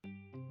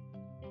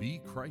Be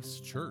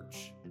Christ's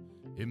church,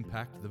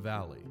 impact the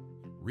valley,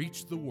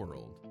 reach the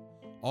world,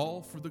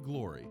 all for the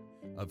glory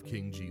of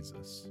King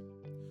Jesus.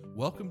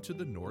 Welcome to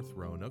the North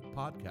Roanoke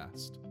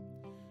Podcast.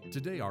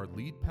 Today our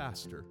lead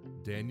pastor,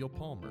 Daniel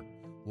Palmer,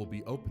 will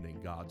be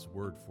opening God's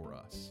Word for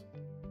us.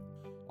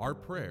 Our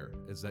prayer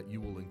is that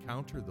you will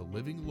encounter the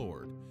living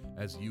Lord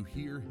as you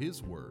hear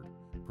His Word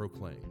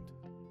proclaimed.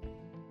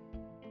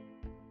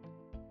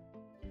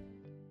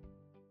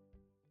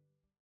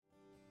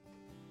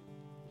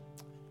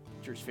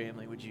 Church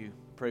family, would you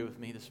pray with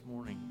me this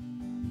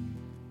morning?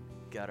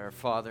 God our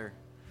Father,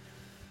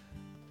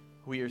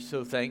 we are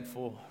so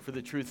thankful for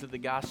the truth of the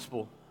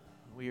gospel.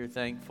 We are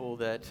thankful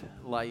that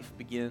life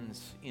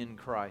begins in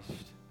Christ,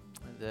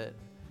 that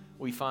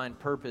we find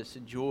purpose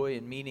and joy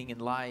and meaning in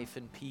life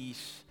and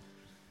peace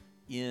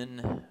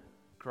in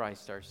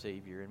Christ our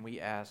Savior. And we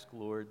ask,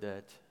 Lord,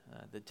 that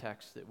the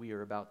text that we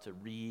are about to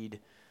read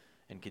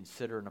and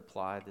consider and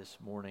apply this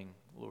morning,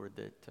 Lord,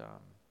 that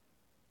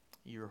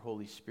your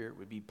Holy Spirit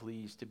would be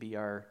pleased to be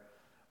our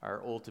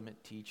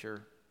ultimate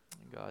teacher.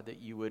 God, that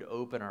you would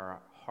open our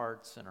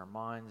hearts and our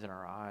minds and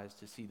our eyes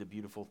to see the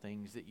beautiful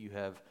things that you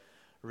have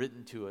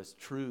written to us,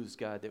 truths,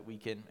 God, that we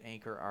can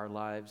anchor our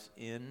lives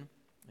in,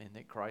 and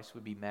that Christ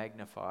would be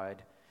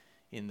magnified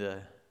in the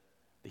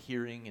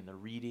hearing and the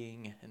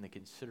reading and the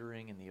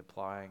considering and the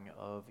applying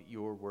of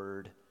your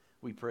word.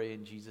 We pray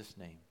in Jesus'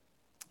 name.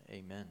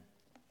 Amen.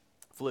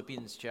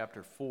 Philippians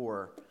chapter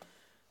 4,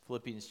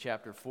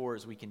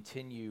 as we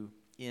continue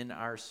in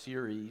our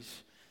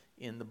series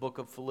in the book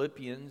of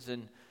Philippians.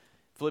 And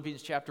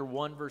Philippians chapter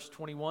 1, verse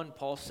 21,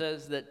 Paul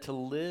says that to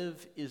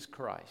live is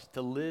Christ.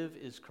 To live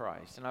is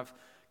Christ. And I've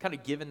kind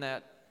of given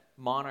that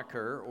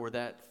moniker or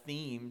that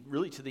theme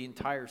really to the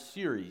entire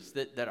series,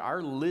 that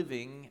our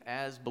living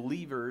as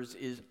believers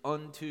is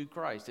unto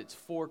Christ. It's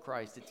for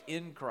Christ. It's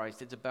in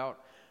Christ. It's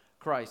about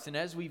Christ. And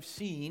as we've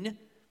seen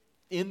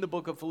in the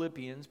book of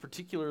Philippians,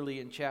 particularly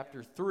in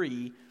chapter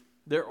 3,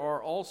 there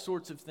are all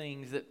sorts of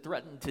things that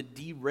threaten to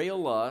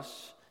derail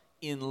us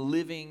in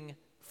living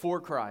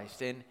for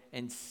Christ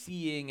and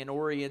seeing and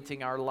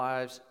orienting our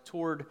lives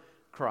toward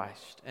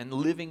Christ and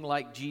living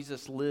like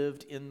Jesus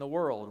lived in the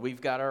world. We've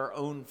got our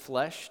own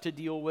flesh to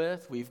deal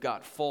with. We've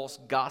got false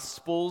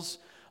gospels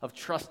of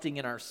trusting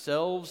in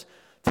ourselves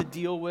to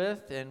deal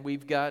with. And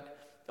we've got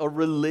a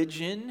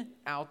religion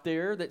out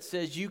there that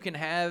says you can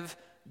have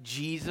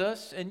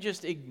Jesus and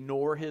just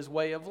ignore his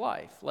way of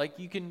life. Like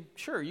you can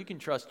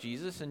trust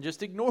Jesus and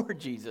just ignore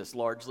Jesus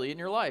largely in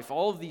your life.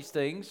 All of these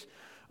things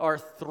are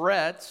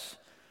threats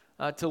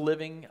to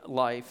living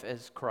life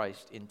as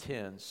Christ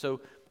intends. So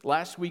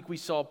last week we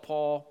saw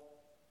Paul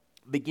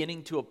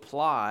beginning to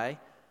apply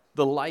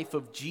the life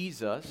of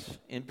Jesus,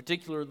 in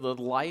particular the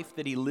life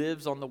that he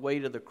lives on the way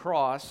to the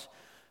cross,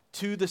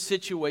 to the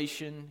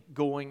situation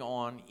going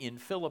on in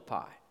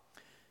Philippi.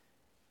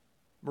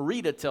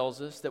 Marita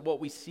tells us that what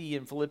we see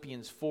in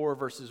Philippians 4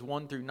 verses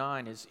 1 through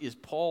 9 is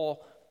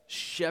Paul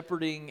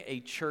shepherding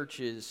a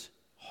church's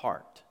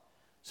heart.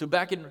 So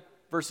back in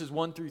verses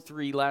 1 through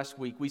 3 last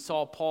week, we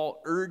saw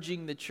Paul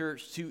urging the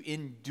church to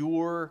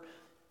endure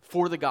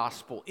for the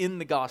gospel, in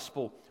the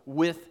gospel,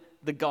 with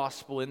the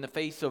gospel, in the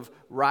face of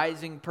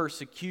rising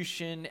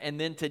persecution, and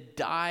then to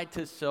die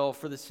to self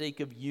for the sake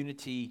of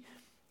unity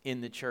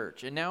in the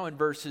church. And now in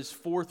verses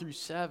 4 through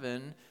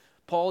 7,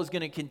 Paul is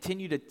going to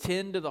continue to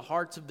tend to the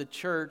hearts of the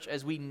church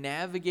as we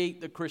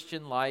navigate the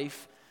Christian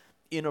life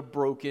in a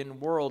broken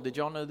world. Did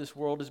y'all know this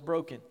world is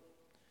broken?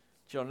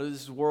 Did y'all know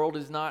this world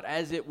is not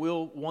as it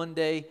will one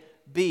day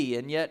be?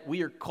 And yet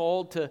we are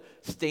called to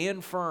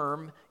stand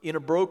firm in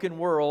a broken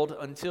world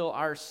until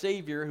our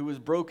Savior, who was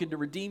broken to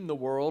redeem the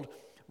world,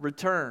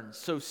 returns.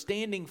 So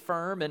standing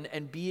firm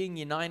and being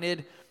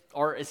united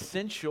are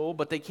essential,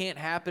 but they can't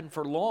happen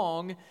for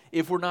long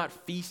if we're not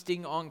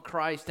feasting on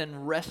Christ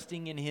and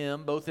resting in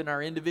Him, both in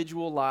our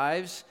individual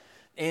lives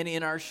and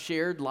in our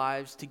shared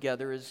lives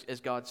together as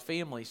God's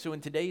family. So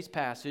in today's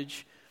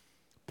passage,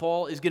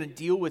 Paul is going to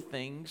deal with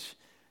things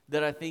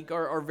that I think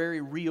are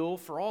very real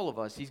for all of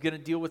us. He's going to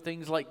deal with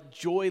things like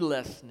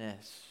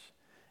joylessness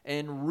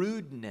and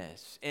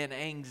rudeness and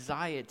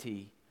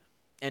anxiety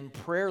and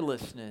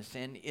prayerlessness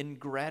and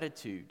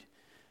ingratitude,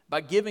 by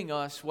giving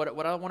us what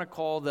I want to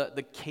call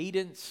the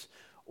cadence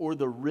or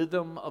the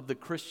rhythm of the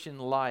Christian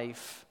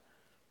life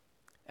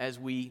as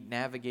we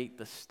navigate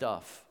the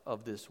stuff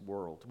of this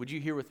world. Would you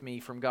hear with me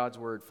from God's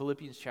Word,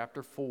 Philippians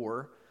chapter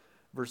 4,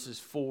 verses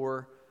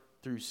 4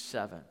 through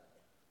 7.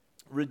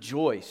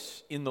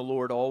 Rejoice in the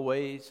Lord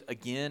always.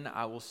 Again,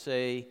 I will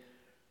say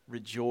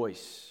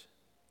rejoice.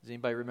 Does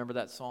anybody remember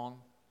that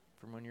song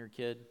from when you were a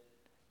kid?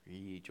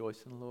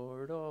 Rejoice in the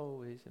Lord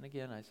always. And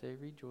again, I say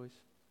rejoice.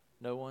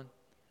 No one?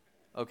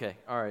 Okay,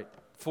 all right.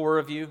 4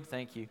 of you,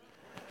 thank you.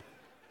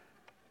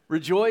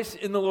 Rejoice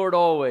in the Lord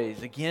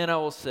always. Again, I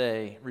will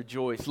say,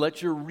 rejoice.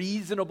 Let your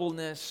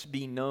reasonableness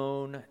be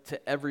known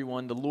to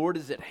everyone. The Lord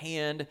is at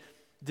hand.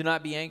 Do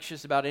not be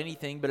anxious about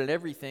anything, but in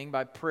everything,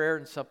 by prayer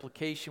and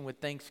supplication with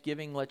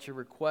thanksgiving, let your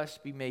requests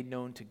be made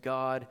known to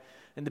God.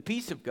 And the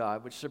peace of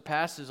God, which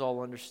surpasses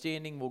all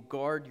understanding, will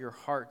guard your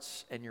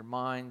hearts and your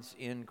minds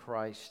in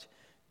Christ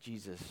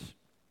Jesus.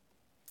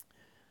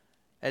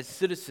 As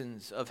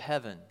citizens of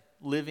heaven,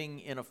 living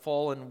in a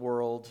fallen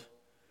world,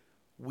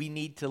 we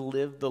need to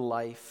live the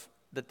life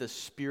that the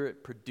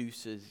Spirit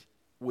produces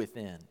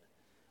within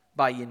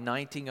by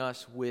uniting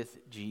us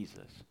with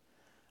Jesus.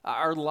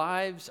 Our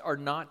lives are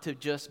not to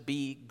just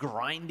be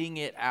grinding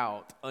it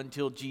out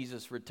until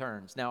Jesus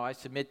returns. Now, I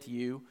submit to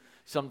you,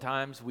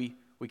 sometimes we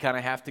kind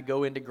of have to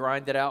go into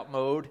grind it out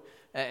mode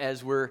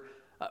as we're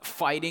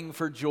fighting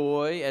for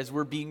joy, as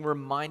we're being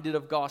reminded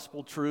of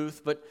gospel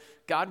truth. But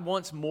God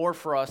wants more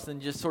for us than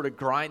just sort of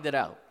grind it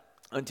out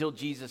until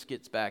Jesus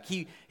gets back.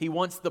 He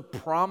wants the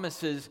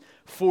promises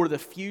for the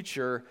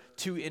future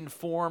to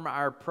inform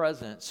our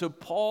present. So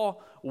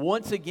Paul,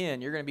 once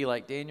again, you're going to be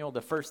like, Daniel,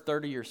 the first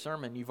third of your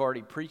sermon, you've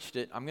already preached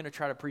it. I'm going to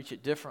try to preach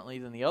it differently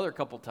than the other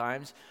couple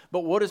times. But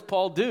what does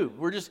Paul do?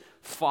 We're just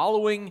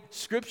following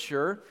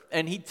Scripture,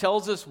 and he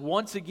tells us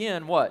once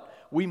again what?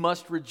 We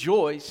must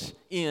rejoice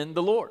in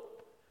the Lord.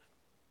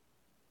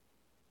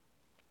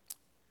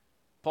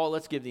 Paul,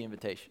 let's give the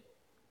invitation.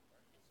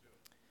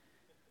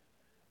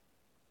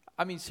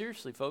 I mean,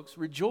 seriously, folks,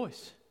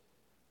 rejoice.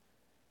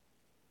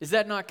 Is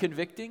that not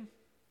convicting?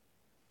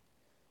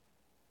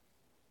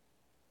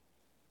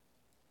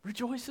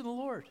 Rejoice in the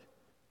Lord.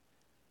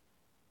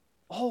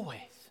 Always.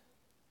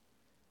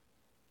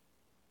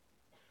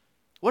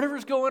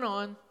 Whatever's going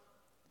on,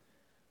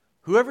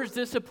 whoever's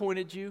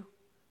disappointed you,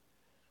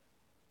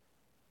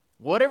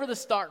 wherever the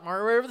stock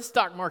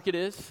market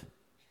is,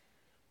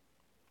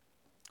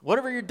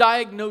 whatever your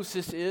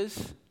diagnosis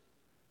is,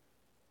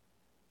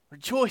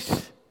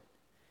 rejoice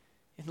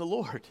in the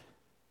Lord.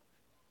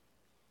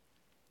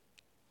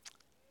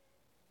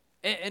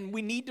 And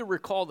we need to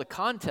recall the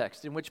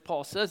context in which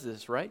Paul says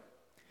this, right?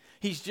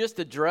 He's just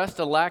addressed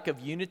a lack of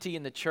unity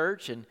in the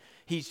church, and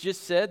he's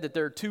just said that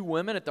there are two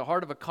women at the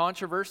heart of a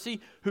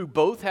controversy who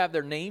both have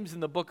their names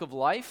in the book of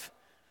life.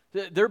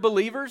 They're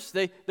believers.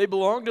 They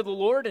belong to the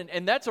Lord,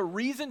 and that's a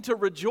reason to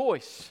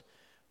rejoice.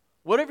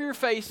 Whatever you're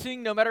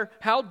facing, no matter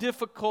how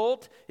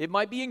difficult, it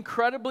might be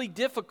incredibly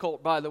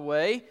difficult, by the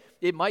way.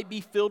 It might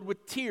be filled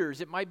with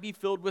tears. It might be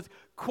filled with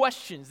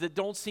questions that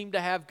don't seem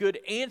to have good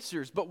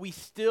answers. But we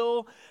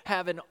still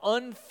have an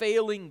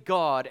unfailing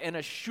God and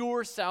a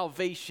sure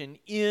salvation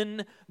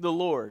in the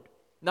Lord.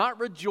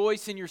 Not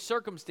rejoice in your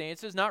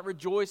circumstances, not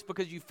rejoice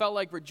because you felt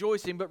like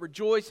rejoicing, but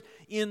rejoice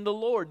in the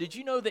Lord. Did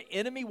you know the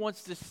enemy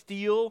wants to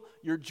steal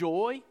your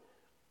joy?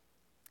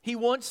 He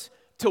wants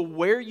to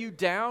wear you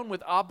down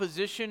with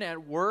opposition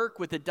at work,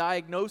 with a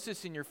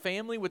diagnosis in your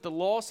family, with the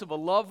loss of a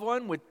loved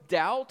one, with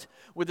doubt,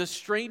 with a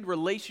strained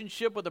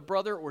relationship with a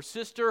brother or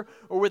sister,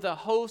 or with a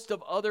host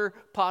of other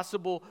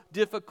possible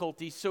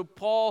difficulties. So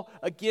Paul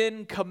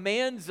again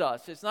commands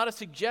us. It's not a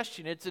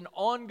suggestion, it's an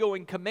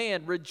ongoing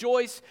command.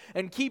 Rejoice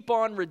and keep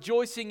on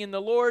rejoicing in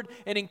the Lord.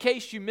 And in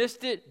case you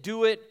missed it,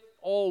 do it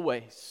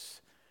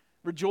always.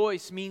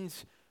 Rejoice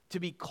means to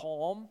be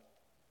calm,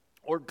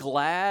 or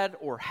glad,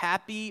 or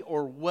happy,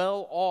 or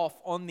well off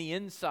on the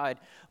inside.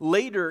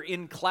 Later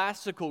in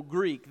classical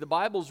Greek, the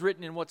Bible's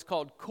written in what's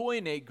called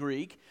Koine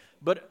Greek,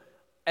 but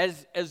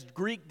as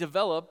Greek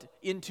developed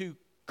into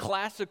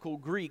classical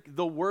Greek,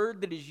 the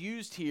word that is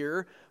used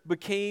here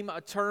became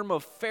a term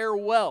of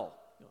farewell.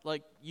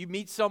 Like you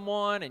meet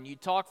someone and you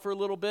talk for a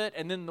little bit,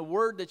 and then the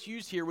word that's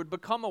used here would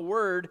become a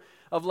word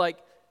of like,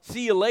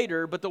 see you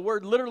later, but the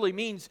word literally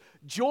means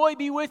joy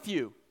be with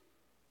you.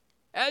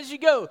 As you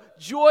go,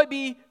 joy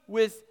be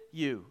with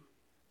you.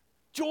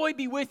 Joy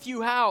be with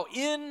you how?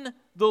 In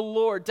the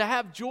Lord. To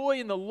have joy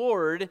in the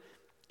Lord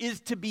is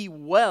to be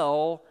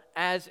well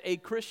as a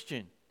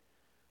Christian.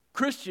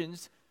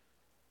 Christians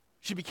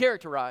should be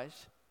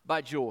characterized by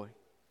joy.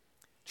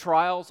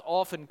 Trials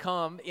often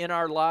come in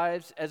our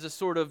lives as a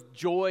sort of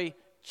joy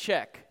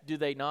check, do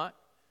they not?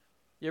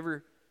 You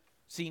ever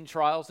seen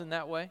trials in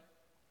that way?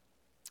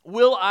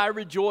 Will I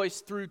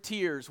rejoice through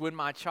tears when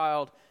my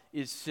child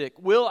is sick?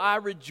 Will I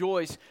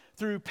rejoice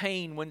through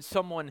pain when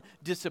someone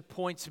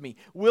disappoints me?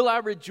 Will I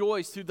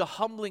rejoice through the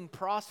humbling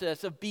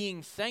process of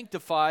being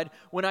sanctified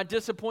when I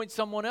disappoint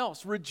someone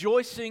else?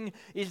 Rejoicing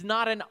is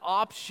not an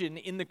option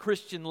in the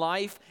Christian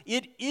life.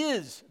 It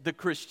is the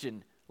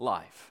Christian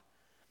life.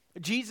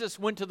 Jesus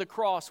went to the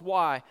cross.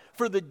 Why?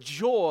 For the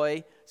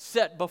joy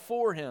set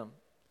before him.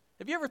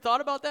 Have you ever thought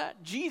about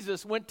that?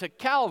 Jesus went to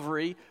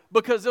Calvary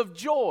because of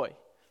joy.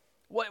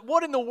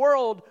 What in the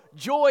world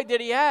joy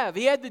did he have?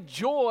 He had the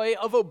joy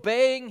of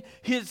obeying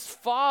his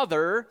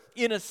Father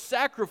in a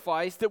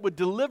sacrifice that would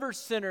deliver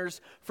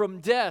sinners from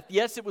death.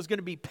 Yes, it was going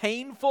to be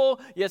painful.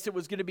 Yes, it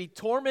was going to be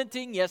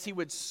tormenting. Yes, he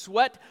would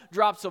sweat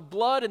drops of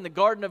blood in the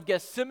Garden of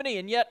Gethsemane,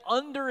 and yet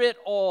under it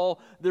all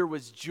there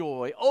was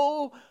joy.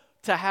 Oh,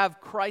 to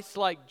have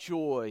Christ-like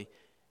joy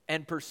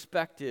and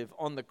perspective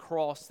on the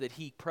cross that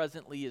he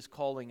presently is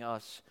calling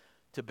us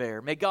to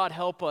bear. May God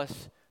help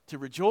us to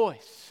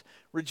rejoice.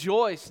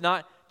 Rejoice,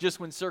 not just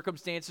when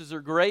circumstances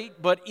are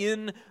great, but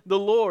in the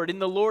Lord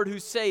who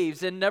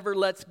saves and never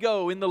lets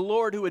go, in the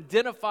Lord who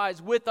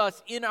identifies with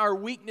us in our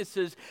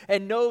weaknesses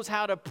and knows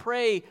how to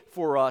pray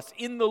for us,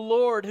 in the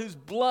Lord whose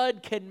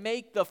blood can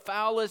make the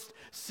foulest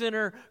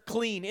sinner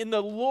clean, in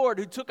the Lord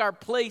who took our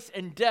place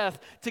in death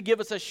to give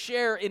us a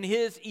share in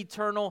His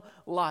eternal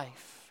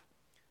life.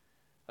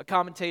 A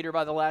commentator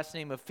by the last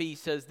name of Fee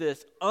says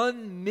this: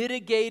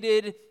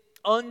 unmitigated,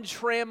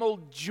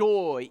 untrammeled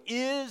joy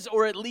is,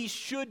 or at least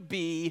should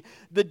be,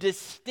 the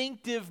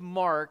distinctive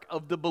mark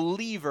of the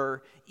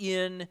believer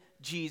in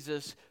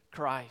Jesus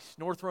Christ.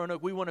 North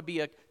Roanoke, we want to be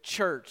a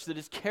church that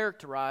is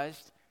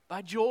characterized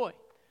by joy.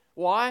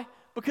 Why?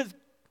 Because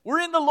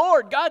we're in the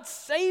Lord. God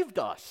saved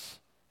us.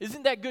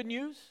 Isn't that good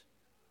news?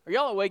 Are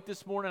y'all awake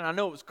this morning? I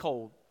know it was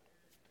cold.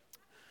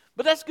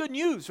 But that's good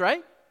news,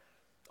 right?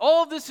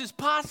 All of this is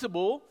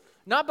possible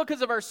not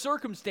because of our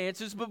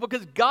circumstances, but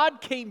because God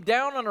came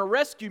down on a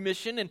rescue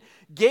mission and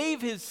gave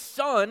His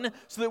Son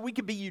so that we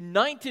could be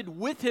united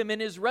with Him in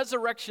His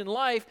resurrection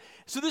life.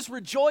 So this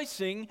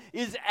rejoicing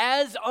is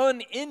as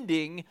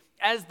unending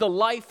as the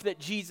life that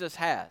Jesus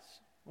has.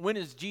 When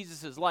is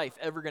Jesus' life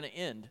ever going to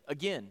end?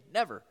 Again,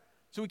 never.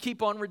 So we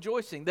keep on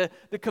rejoicing.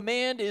 The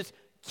command is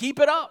keep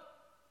it up.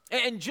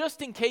 And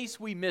just in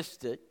case we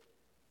missed it,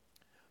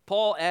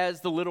 Paul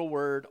adds the little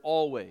word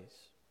always.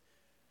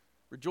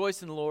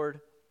 Rejoice in the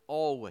Lord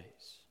always.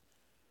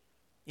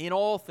 In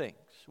all things,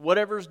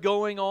 whatever's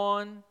going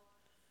on,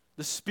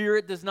 the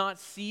Spirit does not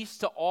cease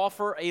to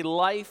offer a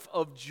life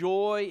of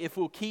joy if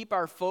we'll keep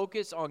our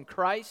focus on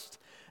Christ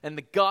and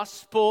the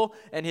gospel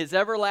and His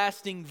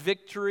everlasting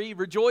victory.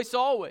 Rejoice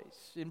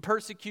always. In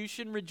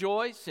persecution,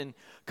 rejoice. In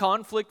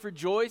conflict,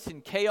 rejoice.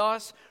 In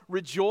chaos,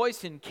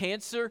 rejoice. In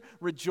cancer,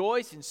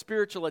 rejoice. In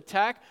spiritual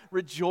attack,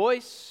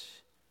 rejoice.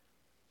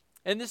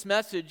 And this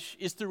message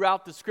is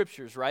throughout the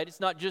Scriptures, right? It's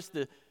not just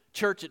the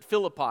church at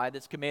Philippi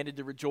that's commanded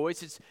to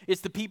rejoice.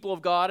 It's the people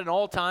of God in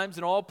all times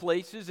and all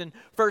places. In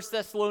 1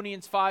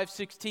 Thessalonians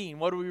 5:16,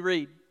 what do we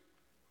read?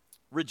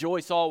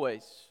 Rejoice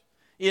always.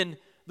 In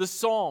the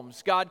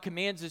Psalms, God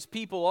commands His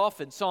people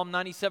often. Psalm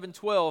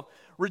 97:12,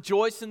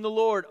 rejoice in the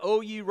Lord,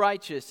 O ye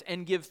righteous,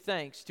 and give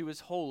thanks to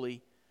His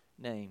holy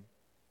name.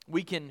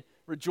 We can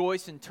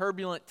rejoice in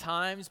turbulent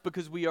times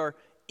because we are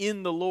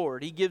in the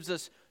Lord. He gives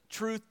us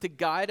truth to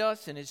guide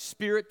us and His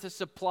Spirit to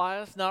supply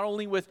us, not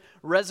only with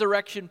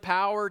resurrection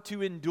power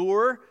to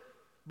endure,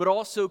 but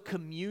also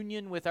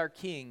communion with our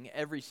King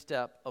every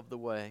step of the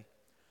way.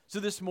 So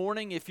this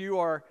morning, if you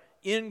are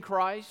in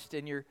Christ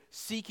and you're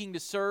seeking to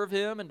serve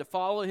Him and to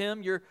follow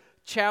Him, your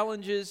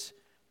challenges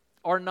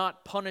are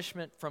not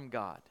punishment from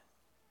God.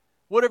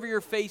 Whatever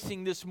you're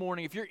facing this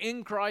morning, if you're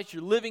in Christ,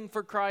 you're living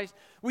for Christ.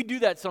 We do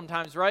that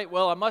sometimes, right?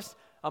 Well, I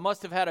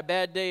must have had a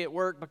bad day at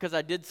work because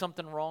I did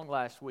something wrong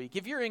last week.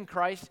 If you're in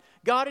Christ,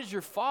 God is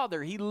your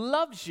Father. He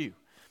loves you.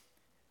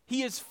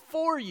 He is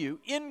for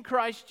you in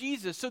Christ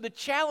Jesus. So the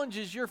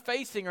challenges you're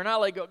facing are not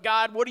like,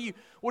 God, what are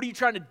you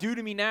trying to do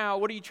to me now?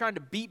 What are you trying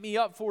to beat me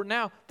up for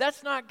now?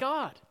 That's not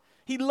God.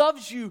 He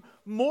loves you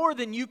more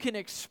than you can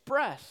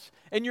express.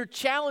 And your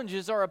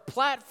challenges are a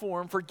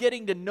platform for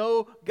getting to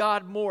know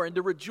God more and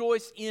to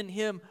rejoice in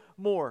Him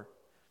more.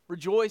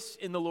 Rejoice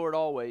in the Lord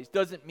always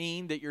doesn't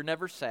mean that you're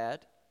never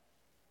sad.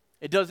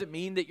 It doesn't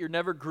mean that you're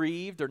never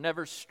grieved or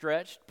never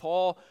stretched.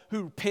 Paul,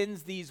 who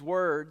pens these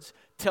words,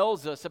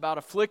 tells us about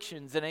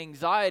afflictions and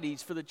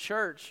anxieties for the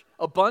church,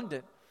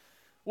 abundant.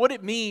 What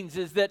it means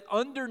is that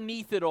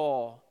underneath it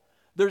all,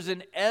 there's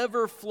an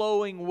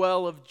ever-flowing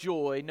well of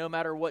joy no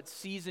matter what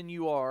season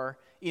you are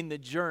in the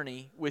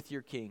journey with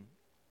your King.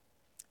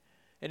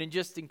 And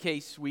just in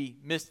case we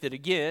missed it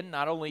again,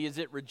 not only is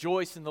it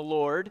rejoice in the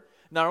Lord,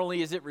 not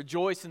only is it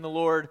rejoice in the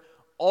Lord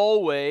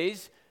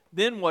always,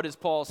 then what does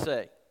Paul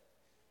say?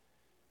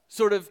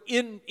 Sort of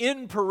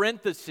in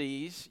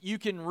parentheses, you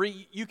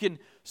can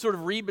sort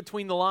of read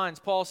between the lines.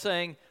 Paul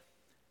saying,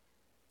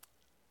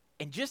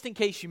 and just in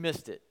case you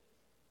missed it,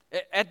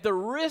 at the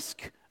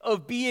risk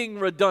of being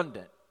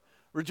redundant,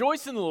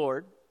 rejoice in the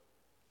Lord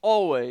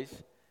always.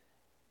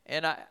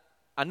 And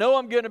I know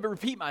I'm going to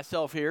repeat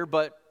myself here,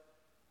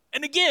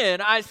 and again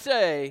I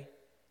say,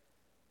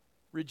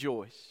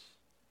 rejoice.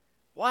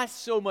 Why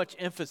so much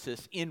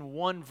emphasis in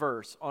one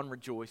verse on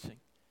rejoicing?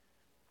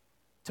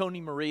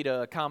 Tony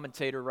Merida, a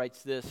commentator,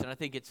 writes this, and I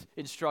think it's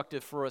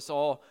instructive for us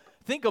all.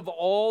 Think of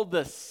all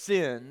the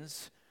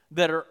sins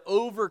that are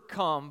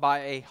overcome by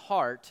a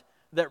heart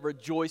that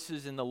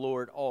rejoices in the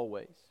Lord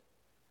always.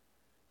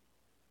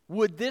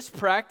 Would this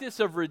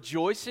practice of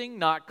rejoicing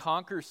not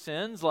conquer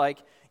sins like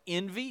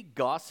envy,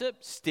 gossip,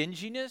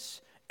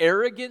 stinginess,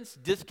 arrogance,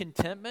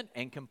 discontentment,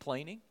 and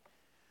complaining?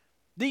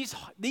 These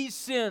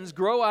sins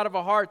grow out of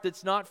a heart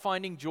that's not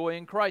finding joy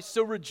in Christ.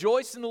 So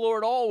rejoice in the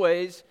Lord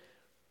always.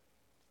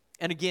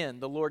 And again,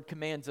 the Lord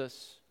commands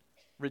us,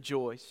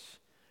 rejoice.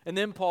 And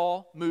then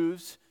Paul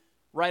moves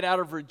right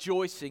out of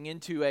rejoicing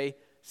into a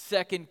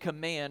second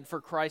command for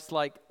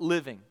Christ-like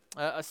living,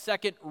 a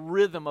second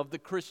rhythm of the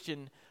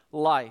Christian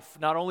life.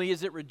 Not only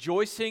is it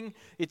rejoicing,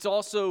 it's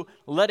also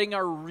letting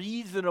our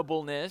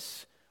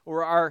reasonableness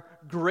or our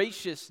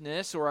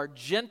graciousness or our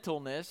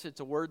gentleness, it's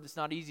a word that's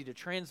not easy to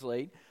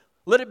translate,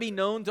 let it be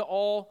known to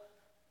all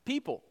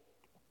people.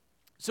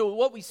 So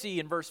what we see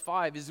in verse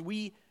 5 is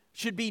we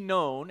should be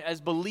known as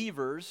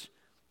believers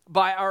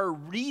by our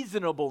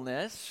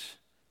reasonableness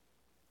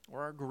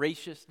or our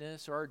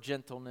graciousness or our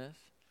gentleness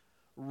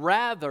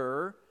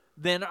rather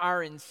than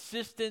our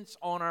insistence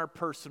on our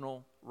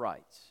personal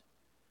rights.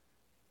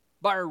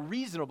 By our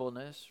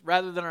reasonableness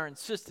rather than our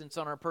insistence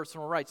on our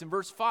personal rights. In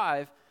verse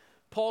 5,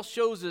 Paul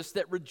shows us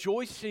that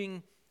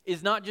rejoicing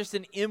is not just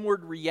an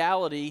inward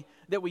reality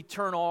that we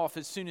turn off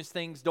as soon as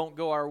things don't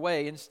go our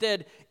way.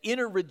 Instead,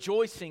 inner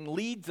rejoicing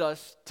leads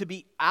us to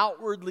be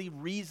outwardly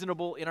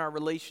reasonable in our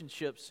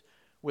relationships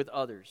with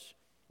others.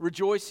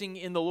 Rejoicing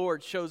in the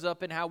Lord shows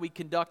up in how we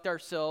conduct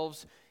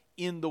ourselves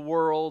in the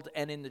world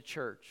and in the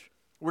church.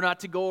 We're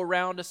not to go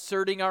around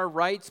asserting our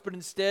rights, but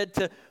instead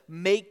to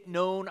make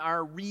known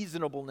our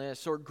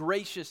reasonableness or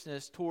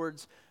graciousness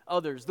towards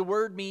others. The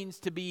word means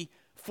to be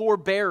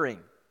forbearing,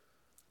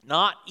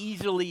 not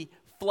easily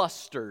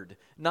flustered,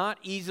 not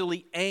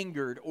easily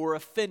angered or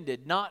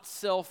offended, not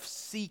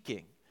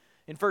self-seeking.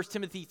 In 1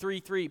 Timothy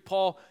 3:3,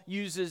 Paul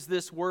uses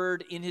this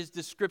word in his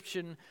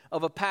description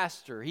of a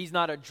pastor. He's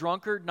not a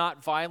drunkard,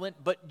 not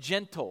violent, but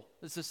gentle.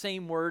 It's the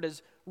same word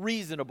as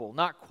reasonable,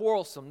 not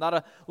quarrelsome, not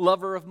a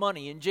lover of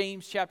money. In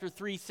James chapter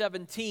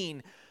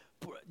 3:17,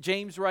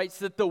 James writes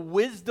that the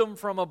wisdom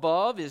from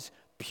above is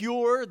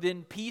pure,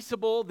 then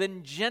peaceable,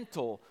 then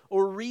gentle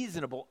or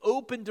reasonable,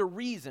 open to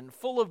reason,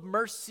 full of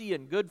mercy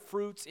and good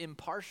fruits,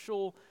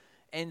 impartial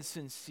and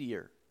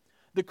sincere.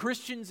 The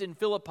Christians in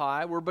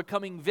Philippi were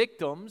becoming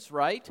victims,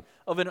 right,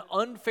 of an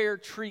unfair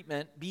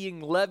treatment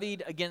being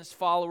levied against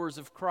followers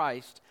of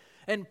Christ.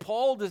 And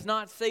Paul does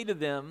not say to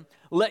them,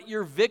 let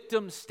your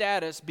victim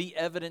status be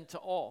evident to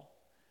all.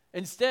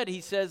 Instead,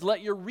 he says,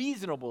 let your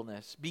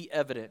reasonableness be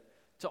evident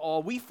to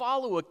all. We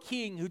follow a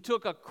king who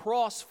took a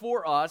cross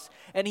for us,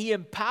 and he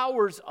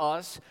empowers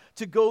us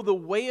to go the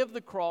way of the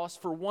cross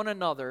for one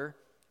another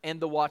and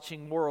the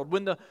watching world.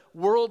 When the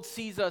world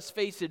sees us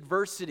face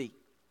adversity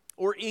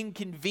or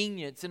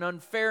inconvenience and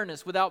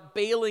unfairness without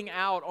bailing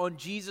out on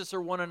Jesus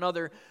or one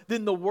another,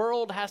 then the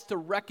world has to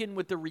reckon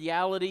with the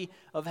reality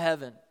of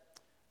heaven.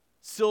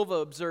 Silva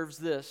observes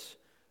this.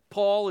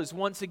 Paul is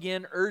once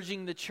again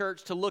urging the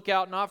church to look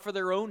out not for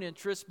their own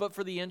interests, but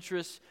for the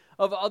interests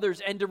of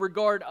others, and to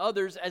regard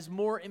others as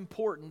more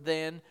important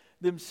than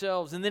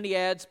themselves. And then he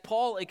adds,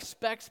 Paul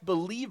expects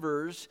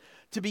believers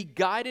to be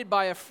guided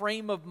by a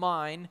frame of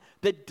mind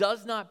that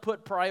does not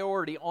put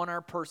priority on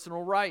our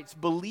personal rights.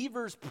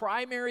 Believers'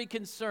 primary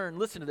concern,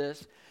 listen to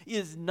this,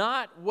 is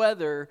not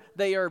whether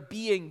they are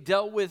being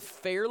dealt with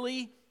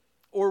fairly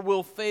or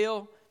will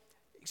fail.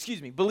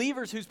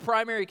 Believers whose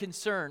primary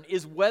concern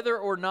is whether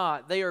or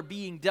not they are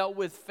being dealt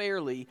with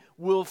fairly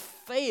will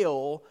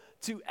fail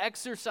to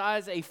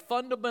exercise a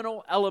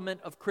fundamental element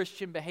of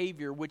Christian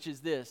behavior, which is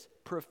this: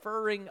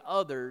 preferring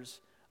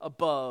others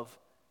above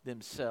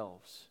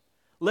themselves.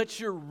 Let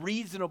your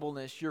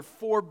reasonableness, your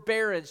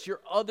forbearance,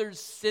 your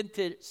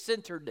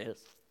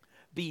others-centeredness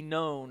be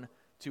known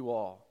to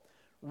all.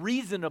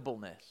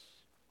 Reasonableness,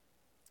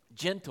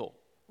 gentle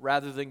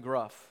rather than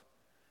gruff,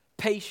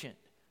 patient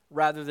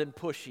rather than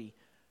pushy,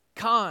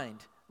 kind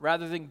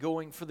rather than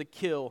going for the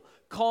kill,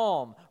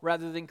 calm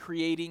rather than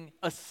creating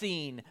a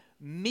scene,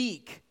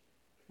 meek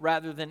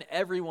rather than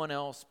everyone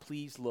else,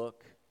 please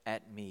look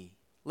at me.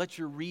 Let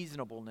your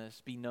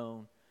reasonableness be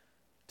known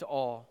to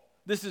all.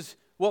 This is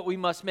what we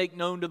must make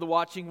known to the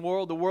watching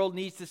world. The world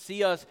needs to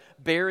see us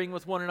bearing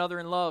with one another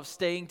in love,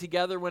 staying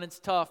together when it's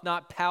tough,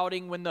 not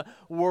pouting when the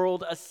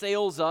world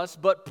assails us,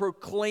 but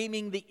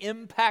proclaiming the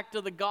impact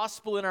of the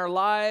gospel in our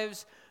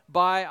lives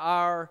by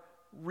our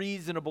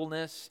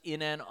reasonableness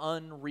in an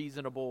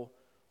unreasonable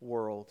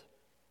world.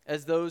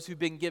 As those who've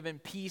been given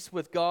peace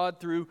with God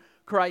through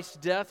Christ's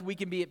death, we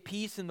can be at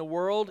peace in the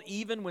world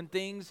even when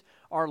things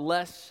are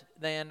less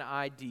than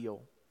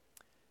ideal.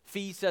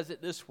 Fee says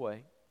it this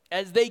way: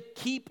 as they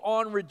keep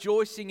on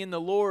rejoicing in the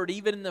Lord,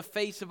 even in the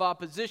face of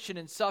opposition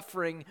and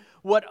suffering,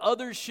 what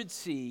others should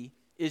see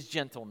is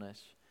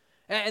gentleness.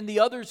 And the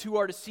others who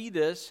are to see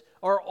this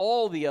are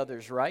all the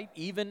others, right?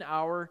 Even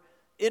our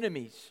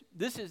enemies.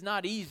 This is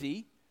not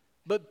easy.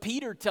 But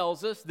Peter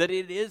tells us that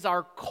it is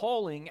our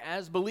calling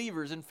as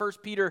believers. In 1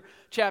 Peter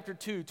chapter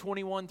 2,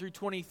 21 through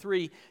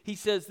 23, he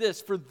says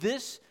this, For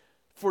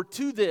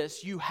to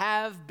this you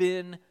have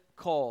been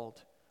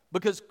called,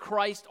 because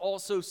Christ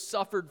also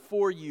suffered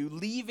for you,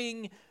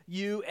 leaving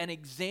you an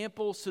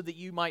example so that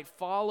you might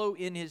follow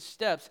in his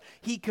steps.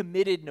 He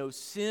committed no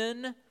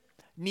sin,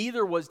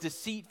 neither was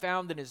deceit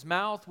found in his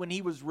mouth. When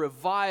he was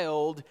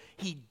reviled,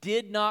 he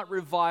did not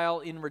revile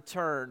in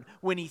return.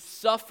 When he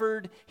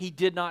suffered, he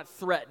did not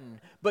threaten,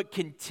 but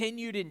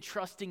continued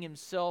entrusting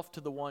himself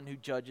to the one who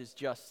judges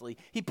justly.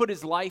 He put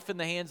his life in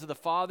the hands of the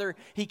Father.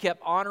 He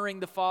kept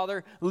honoring the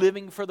Father,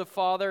 living for the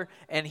Father,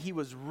 and he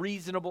was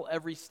reasonable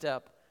every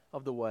step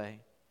of the way.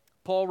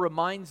 Paul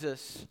reminds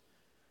us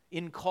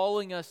in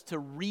calling us to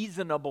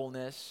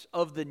reasonableness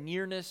of the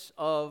nearness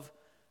of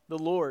the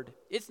Lord.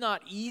 It's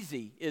not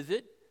easy, is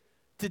it,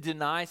 to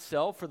deny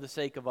self for the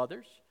sake of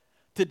others,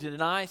 to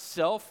deny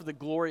self for the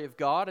glory of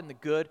God and the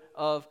good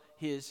of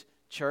his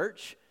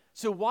church.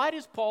 So why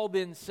does Paul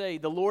then say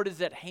the Lord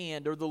is at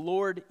hand or the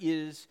Lord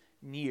is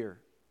near?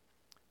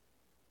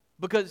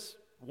 Because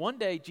one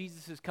day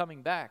Jesus is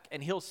coming back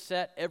and he'll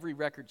set every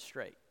record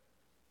straight.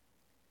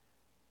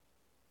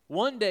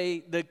 One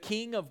day the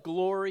King of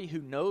glory who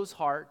knows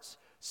hearts,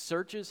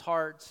 searches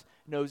hearts,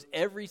 knows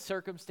every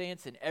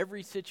circumstance and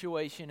every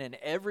situation and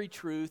every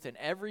truth and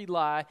every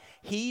lie,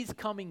 he's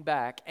coming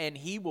back and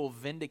he will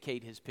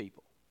vindicate his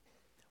people.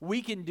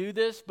 We can do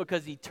this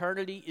because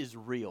eternity is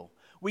real.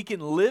 We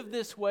can live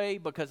this way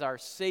because our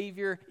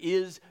Savior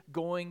is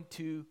going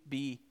to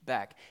be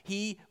back.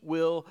 He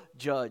will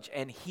judge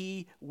and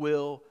he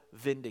will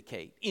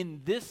vindicate.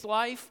 In this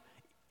life,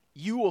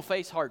 you will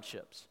face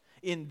hardships.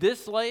 In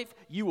this life,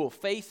 you will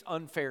face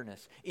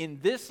unfairness. In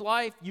this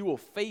life, you will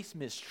face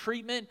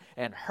mistreatment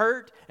and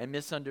hurt and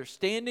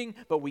misunderstanding.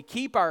 But we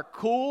keep our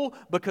cool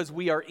because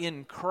we are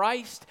in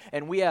Christ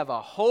and we have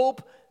a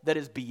hope that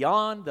is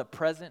beyond the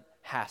present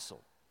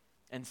hassle.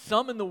 And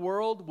some in the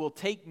world will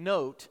take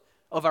note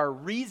of our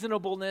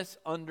reasonableness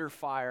under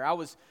fire. I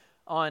was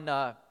on,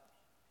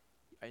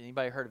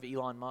 anybody heard of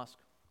Elon Musk?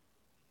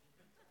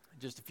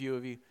 Just a few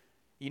of you.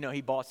 You know, he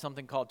bought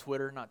something called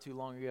Twitter not too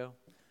long ago.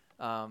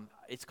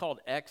 It's called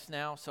X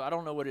now, so I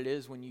don't know what it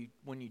is when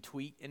you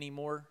tweet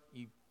anymore.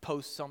 You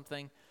post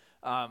something.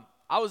 I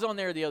was on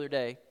there the other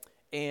day,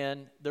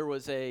 and there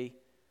was a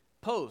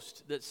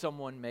post that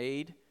someone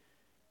made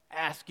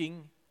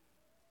asking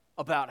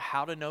about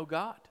how to know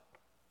God.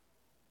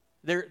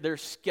 They're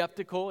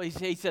skeptical.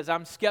 He says,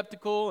 I'm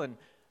skeptical, and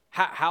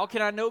how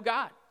can I know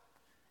God?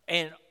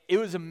 And it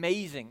was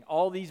amazing.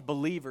 All these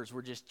believers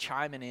were just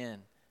chiming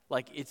in.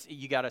 Like,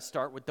 you got to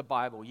start with the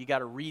Bible. You got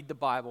to read the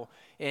Bible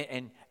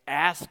and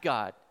ask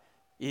God.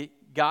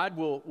 God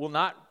will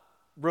not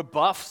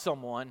rebuff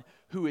someone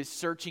who is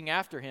searching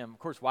after him. Of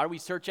course, why do we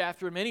search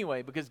after him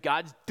anyway? Because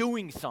God's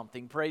doing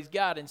something, praise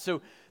God. And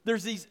so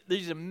there's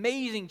these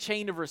amazing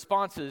chain of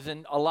responses,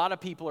 and a lot of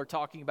people are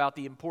talking about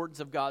the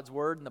importance of God's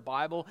word and the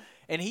Bible.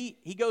 And he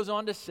goes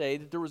on to say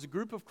that there was a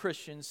group of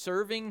Christians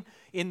serving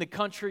in the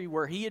country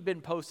where he had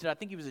been posted. I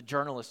think he was a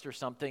journalist or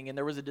something, and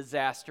there was a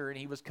disaster, and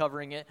he was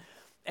covering it.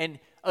 And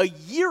a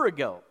year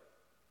ago,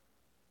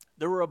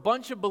 there were a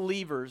bunch of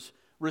believers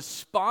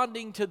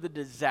responding to the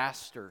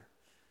disaster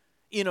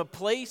in a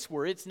place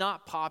where it's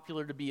not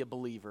popular to be a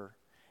believer.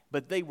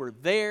 But they were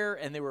there,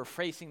 and they were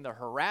facing the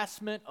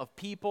harassment of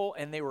people,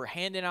 and they were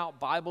handing out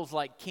Bibles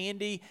like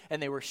candy,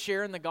 and they were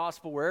sharing the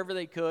gospel wherever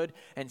they could,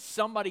 and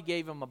somebody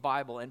gave him a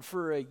Bible. And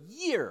for a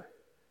year,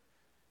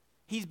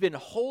 he's been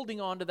holding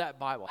on to that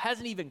Bible.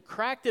 Hasn't even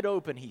cracked it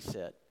open, he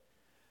said.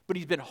 But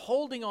he's been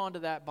holding on to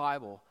that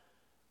Bible,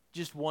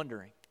 just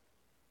wondering.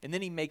 And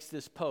then he makes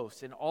this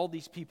post, and all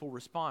these people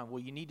respond,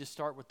 well, you need to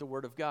start with the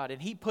Word of God.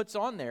 And he puts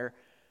on there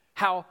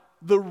how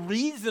the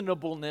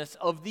reasonableness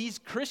of these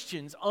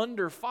Christians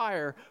under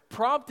fire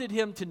prompted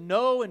him to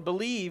know and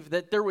believe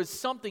that there was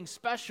something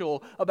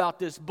special about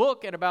this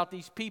book and about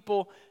these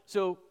people.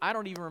 So I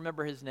don't even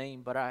remember his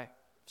name, but I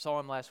saw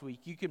him last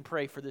week. You can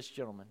pray for this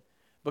gentleman,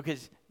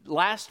 because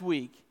last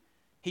week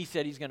he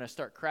said he's going to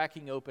start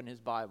cracking open his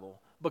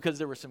Bible because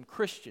there were some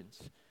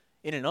Christians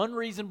in an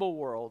unreasonable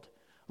world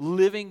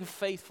living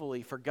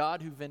faithfully for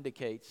God who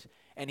vindicates,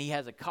 and he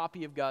has a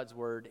copy of God's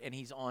word, and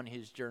he's on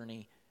his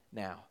journey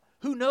now.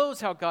 Who knows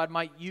how God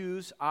might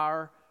use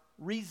our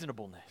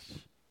reasonableness?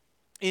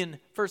 In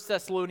 1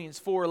 Thessalonians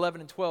 4,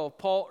 11 and 12,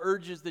 Paul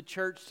urges the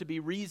church to be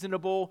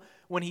reasonable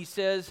when he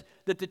says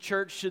that the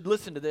church should,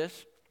 listen to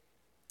this,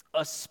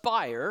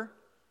 aspire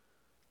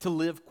to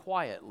live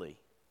quietly.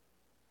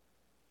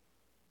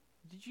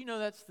 Did you know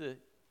that's the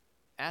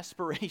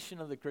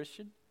aspiration of the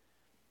Christian?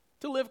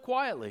 To live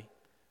quietly,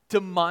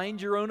 to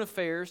mind your own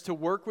affairs, to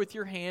work with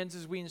your hands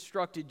as we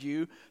instructed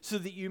you, so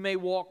that you may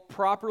walk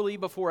properly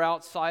before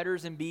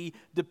outsiders and be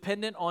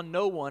dependent on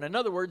no one. In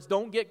other words,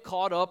 don't get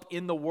caught up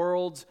in the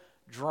world's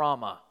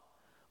drama.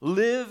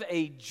 Live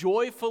a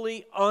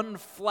joyfully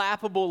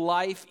unflappable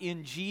life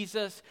in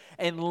Jesus,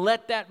 and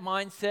let that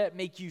mindset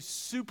make you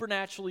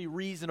supernaturally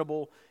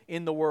reasonable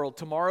in the world.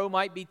 Tomorrow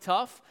might be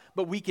tough,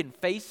 but we can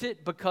face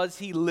it because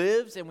He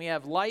lives, and we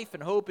have life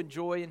and hope and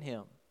joy in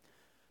Him.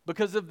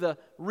 Because of the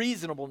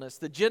reasonableness,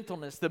 the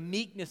gentleness, the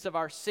meekness of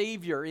our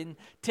Savior in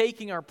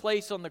taking our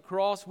place on the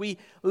cross, we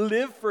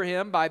live for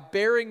Him by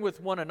bearing with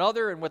one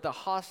another and with a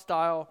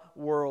hostile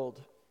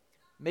world.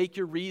 Make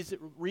your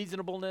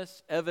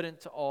reasonableness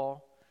evident to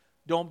all.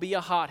 Don't be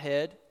a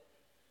hothead.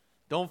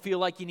 Don't feel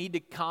like you need to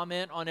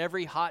comment on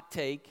every hot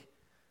take.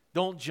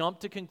 Don't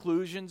jump to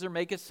conclusions or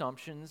make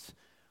assumptions.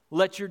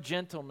 Let your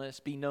gentleness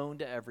be known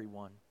to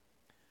everyone.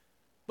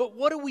 But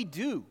what do we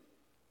do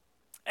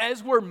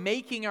as we're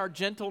making our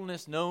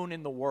gentleness known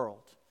in the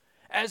world?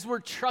 As we're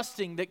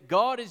trusting that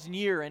God is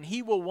near and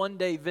He will one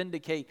day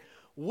vindicate,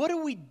 what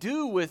do we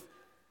do with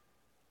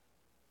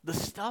the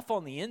stuff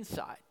on the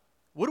inside?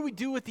 What do we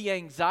do with the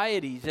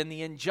anxieties and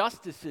the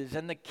injustices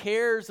and the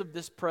cares of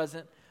this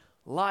present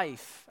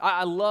life?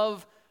 I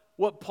love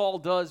what Paul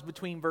does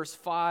between verse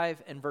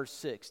 5 and verse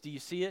 6. Do you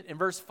see it? In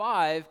verse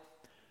 5,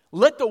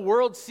 let the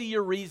world see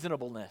your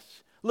reasonableness.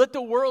 Let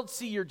the world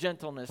see your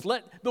gentleness.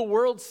 Let the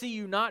world see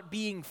you not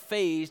being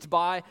fazed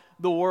by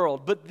the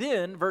world. But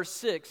then, verse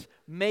 6,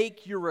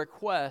 make your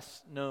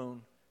requests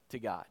known to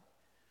God.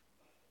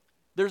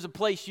 There's a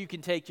place you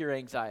can take your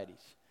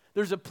anxieties.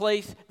 There's a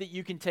place that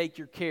you can take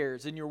your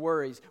cares and your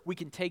worries. We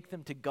can take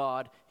them to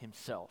God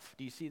himself.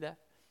 Do you see that?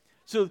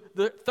 So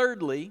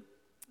thirdly,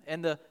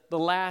 and the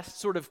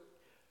last sort of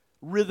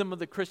rhythm of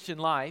the Christian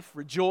life,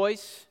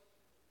 rejoice,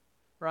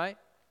 right?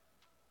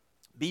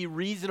 Be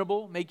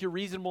reasonable, make your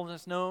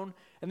reasonableness known.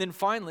 And then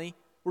finally,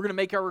 we're going to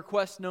make our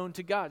requests known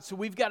to God. So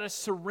we've got to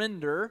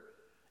surrender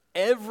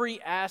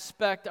every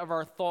aspect of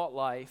our thought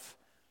life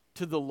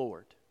to the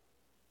Lord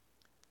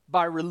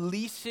by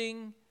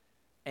releasing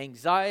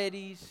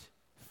anxieties,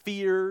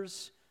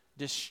 fears,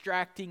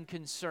 distracting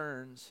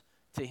concerns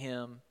to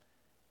Him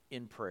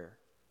in prayer.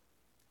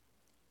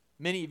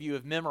 Many of you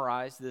have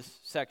memorized this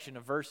section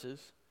of verses,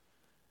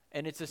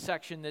 and it's a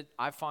section that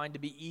I find to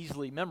be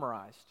easily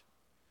memorized.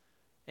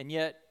 And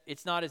yet,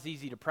 it's not as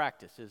easy to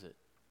practice, is it?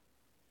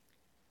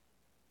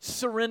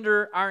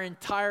 Surrender our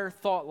entire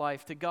thought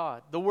life to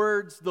God. The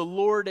words, the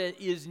Lord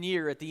is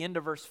near, at the end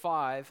of verse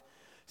 5,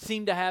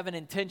 seem to have an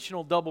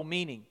intentional double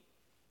meaning.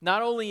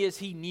 Not only is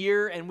He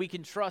near and we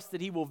can trust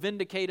that He will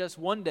vindicate us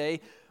one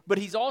day, but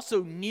He's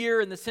also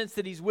near in the sense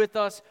that He's with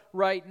us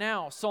right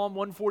now. Psalm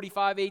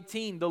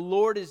 145:18, the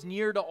Lord is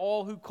near to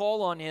all who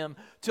call on Him,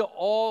 to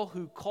all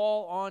who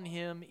call on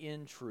Him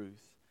in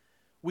truth.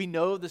 We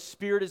know the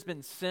Spirit has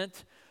been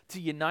sent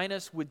to unite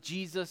us with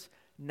Jesus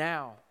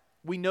now.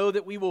 We know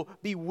that we will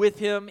be with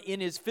Him in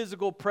His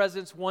physical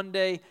presence one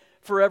day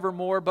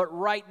forevermore, but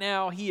right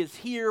now He is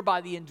here by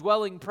the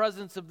indwelling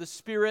presence of the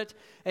Spirit,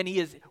 and He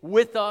is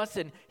with us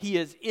and He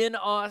is in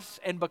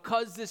us. And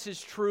because this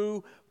is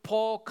true,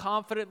 Paul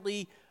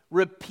confidently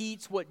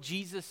repeats what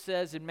Jesus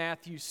says in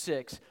Matthew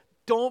 6.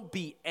 Don't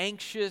be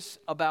anxious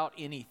about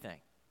anything.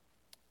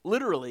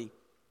 Literally,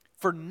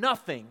 for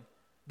nothing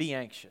be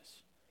anxious.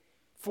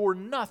 For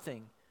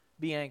nothing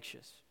be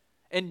anxious.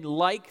 And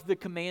like the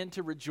command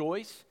to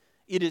rejoice,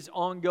 it is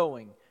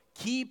ongoing.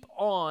 Keep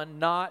on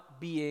not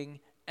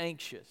being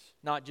anxious.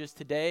 Not just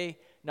today,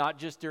 not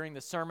just during the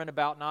sermon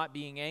about not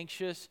being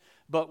anxious,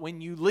 but when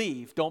you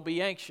leave, don't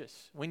be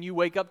anxious. When you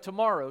wake up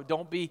tomorrow,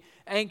 don't be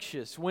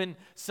anxious. When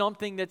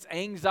something that's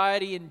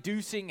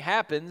anxiety-inducing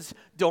happens,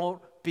 don't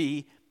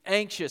be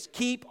anxious.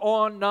 Keep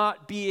on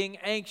not being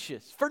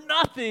anxious. For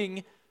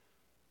nothing,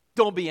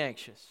 don't be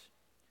anxious.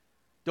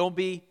 Don't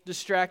be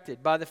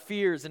distracted by the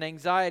fears and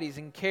anxieties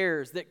and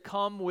cares that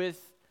come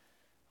with,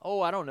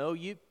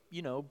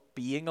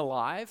 being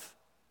alive,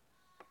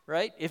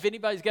 right? If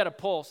anybody's got a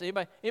pulse,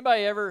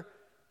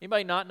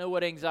 anybody not know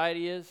what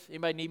anxiety is?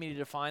 Anybody need me to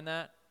define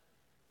that?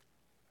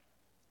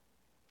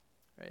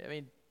 Right? I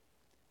mean,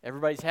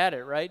 everybody's had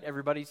it, right?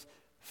 Everybody's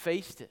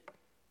faced it.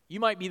 You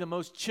might be the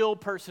most chill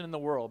person in the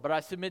world, but I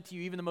submit to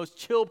you, even the most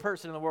chill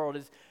person in the world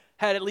has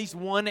had at least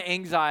one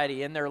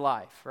anxiety in their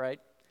life,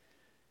 right?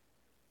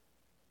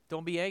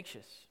 Don't be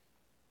anxious.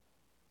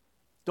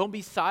 Don't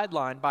be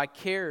sidelined by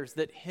cares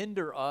that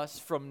hinder us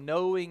from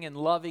knowing and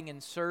loving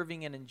and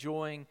serving and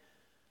enjoying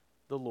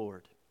the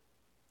Lord.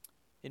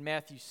 In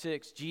Matthew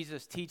 6,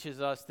 Jesus teaches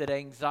us that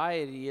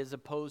anxiety is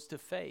opposed to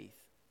faith.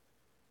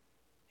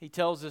 He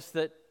tells us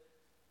that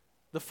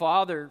the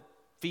Father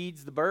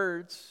feeds the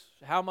birds.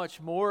 How much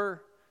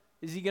more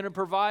is He going to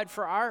provide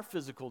for our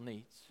physical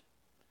needs?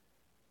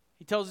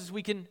 He tells us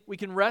we can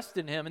rest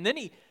in Him. And then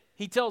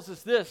he tells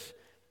us this: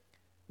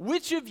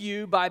 which of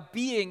you, by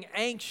being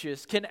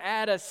anxious, can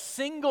add a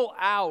single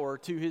hour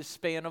to his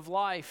span of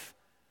life?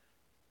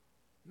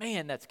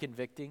 Man, that's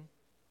convicting.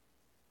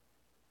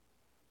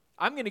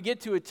 I'm going to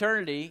get to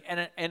eternity,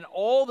 and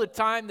all the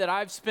time that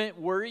I've spent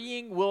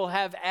worrying will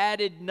have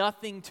added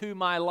nothing to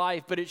my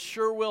life, but it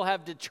sure will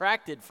have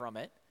detracted from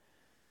it.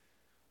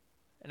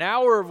 An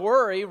hour of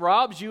worry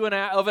robs you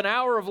of an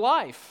hour of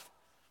life.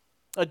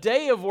 A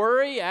day of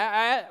worry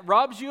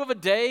robs you of a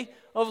day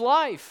of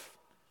life.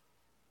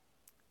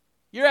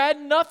 You're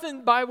adding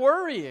nothing by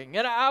worrying.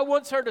 And I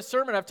once heard a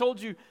sermon. I've told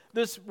you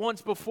this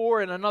once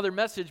before in another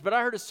message, but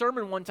I heard a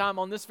sermon one time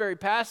on this very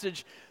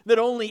passage that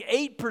only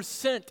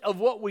 8% of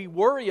what we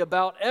worry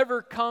about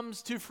ever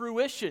comes to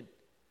fruition.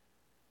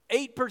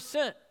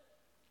 8%.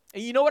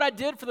 And you know what I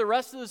did for the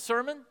rest of the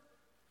sermon?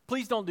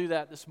 Please don't do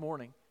that this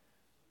morning.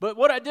 But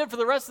what I did for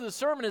the rest of the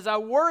sermon is I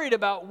worried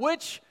about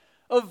which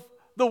of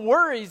the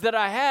worries that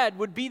I had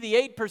would be the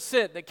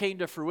 8% that came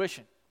to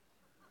fruition.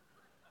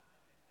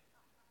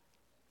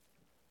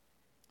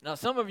 Now,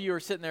 some of you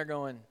are sitting there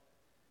going,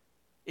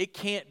 it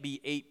can't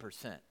be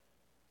 8%.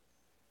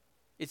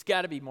 It's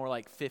got to be more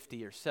like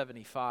 50 or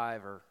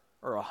 75 or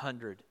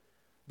 100.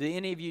 Do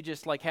any of you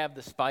just have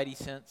the spidey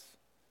sense?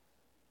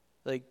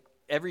 Like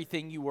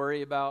everything you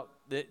worry about,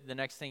 the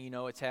next thing you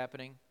know, it's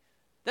happening?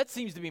 That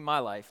seems to be my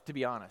life, to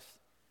be honest.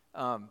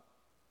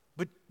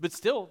 But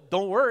still,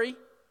 don't worry.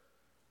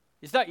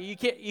 It's not you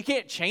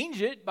can't change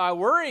it by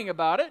worrying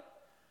about it.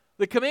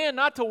 The command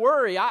not to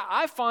worry,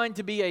 I find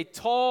to be a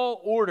tall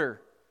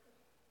order,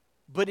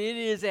 but it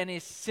is an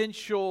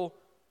essential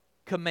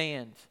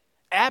command.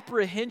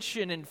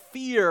 Apprehension and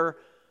fear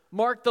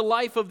mark the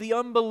life of the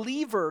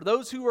unbeliever,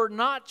 those who are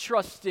not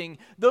trusting,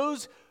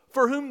 those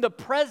for whom the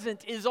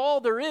present is all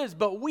there is,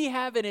 but we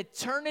have an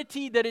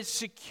eternity that is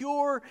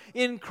secure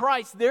in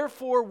Christ.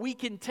 Therefore, we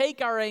can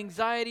take our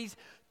anxieties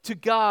to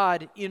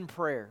God in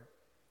prayer.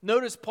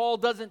 Notice Paul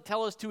doesn't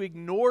tell us to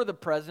ignore the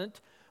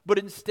present, but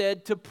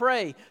instead to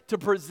pray, to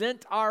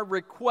present our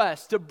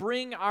requests, to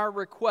bring our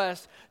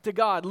requests to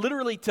God,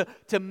 literally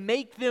to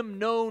make them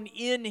known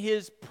in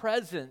His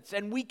presence.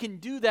 And we can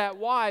do that.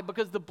 Why?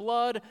 Because the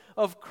blood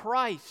of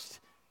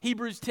Christ.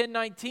 Hebrews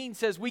 10:19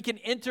 says we can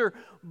enter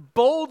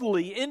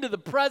boldly into the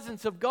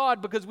presence of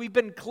God because we've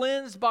been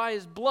cleansed by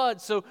His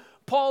blood. So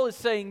Paul is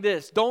saying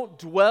this: don't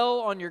dwell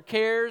on your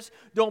cares.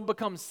 Don't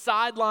become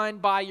sidelined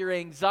by your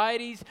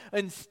anxieties.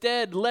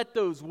 Instead, let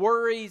those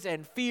worries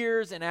and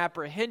fears and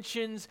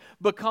apprehensions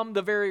become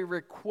the very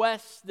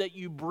requests that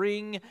you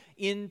bring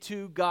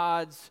into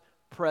God's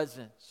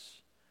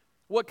presence.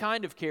 What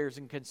kind of cares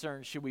and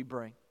concerns should we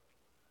bring?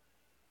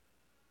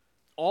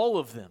 All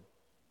of them.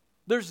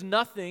 There's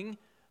nothing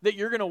that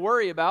you're going to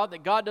worry about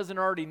that God doesn't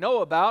already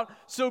know about,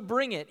 so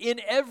bring it. In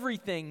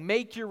everything,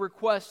 make your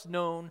requests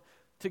known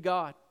to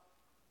God.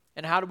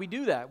 And how do we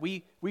do that?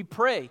 We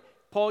pray.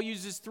 Paul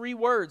uses 3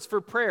 words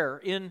for prayer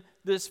in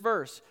this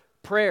verse: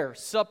 prayer,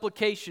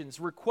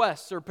 supplications,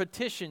 requests, or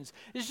petitions.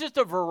 It's just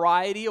a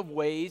variety of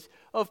ways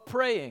of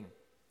praying.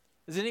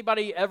 Has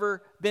anybody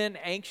ever been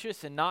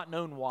anxious and not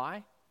known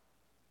why?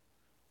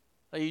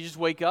 Like you just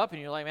wake up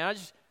and you're like, man,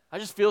 I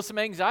just feel some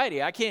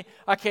anxiety. I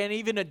can't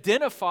even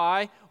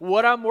identify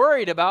what I'm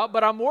worried about,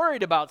 but I'm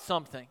worried about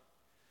something.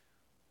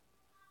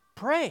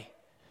 Pray.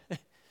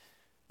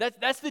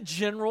 That's the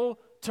general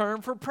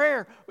term for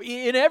prayer.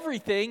 In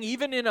everything,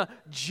 even in a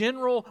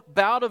general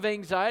bout of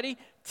anxiety,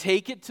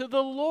 take it to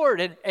the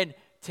Lord and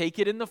take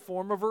it in the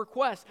form of a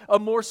request. A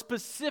more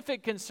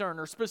specific concern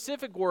or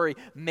specific worry,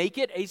 make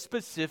it a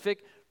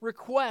specific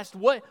request.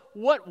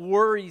 What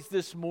worries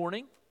this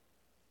morning?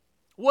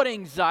 What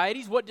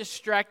anxieties, what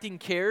distracting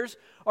cares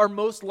are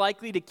most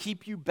likely to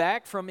keep you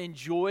back from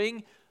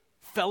enjoying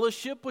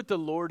fellowship with the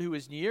Lord who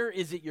is near?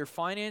 Is it your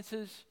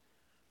finances?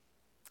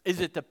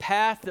 Is it the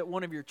path that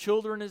one of your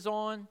children is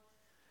on?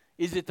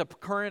 Is it the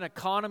current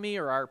economy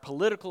or our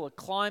political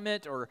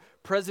climate or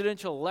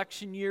presidential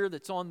election year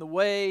that's on the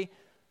way?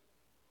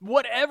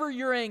 Whatever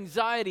your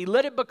anxiety,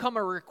 let it become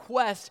a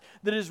request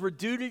that is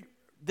rooted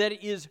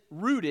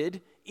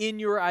in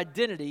your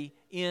identity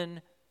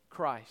in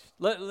Christ.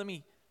 Let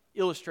me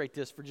illustrate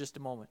this for just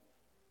a moment.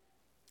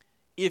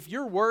 If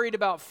you're worried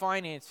about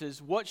finances,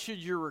 what should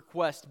your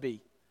request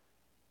be?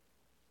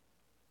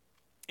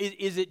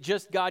 Is it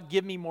just, God,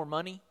 give me more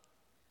money?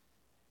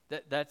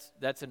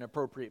 That's an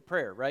appropriate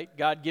prayer, right?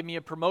 God, give me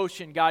a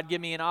promotion. God,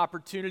 give me an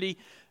opportunity.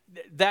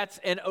 That's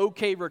an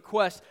okay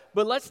request.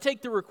 But let's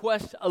take the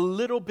request a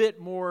little bit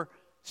more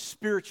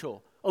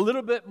spiritual, a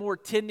little bit more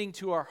tending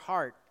to our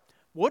heart.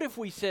 What if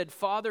we said,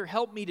 Father,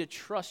 help me to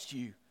trust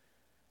you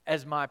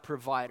as my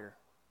provider?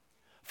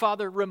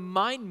 Father,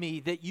 remind me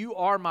that you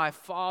are my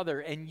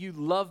Father and you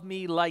love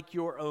me like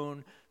your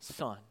own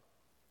Son.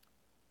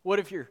 What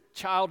if your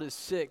child is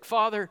sick?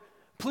 Father,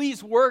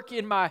 please work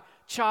in my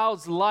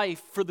child's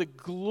life for the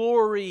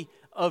glory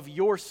of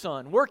your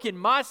Son. Work in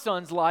my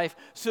son's life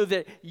so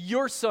that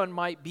your Son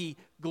might be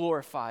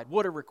glorified.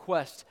 What a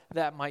request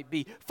that might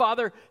be.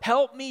 Father,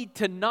 help me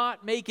to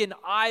not make an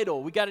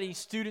idol. We got any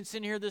students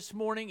in here this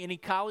morning? Any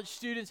college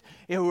students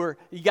you're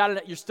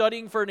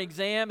studying for an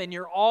exam and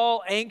you're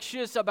all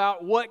anxious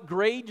about what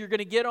grade you're going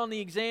to get on the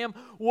exam?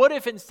 What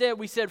if instead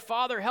we said,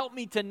 Father, help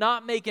me to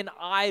not make an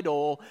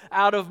idol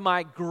out of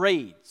my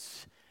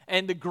grades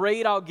and the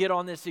grade I'll get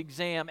on this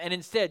exam, and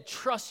instead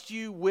trust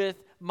you with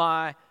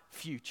my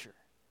future?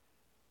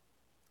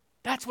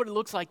 That's what it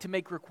looks like to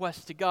make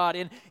requests to God.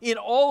 And in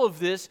all of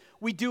this,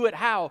 we do it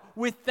how?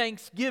 With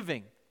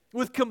thanksgiving,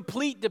 with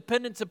complete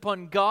dependence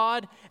upon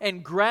God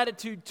and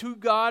gratitude to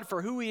God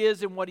for who He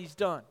is and what He's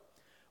done.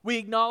 We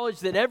acknowledge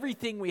that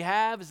everything we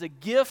have is a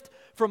gift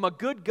from a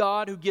good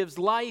God who gives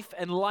life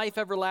and life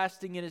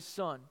everlasting in His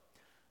Son.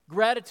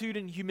 Gratitude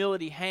and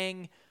humility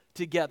hang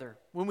together.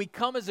 When we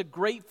come as a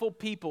grateful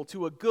people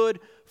to a good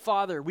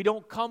Father, we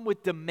don't come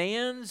with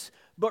demands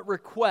but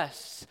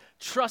requests,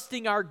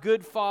 trusting our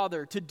good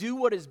Father to do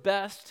what is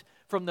best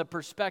from the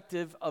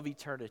perspective of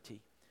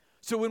eternity.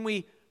 So when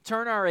we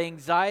turn our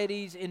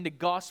anxieties into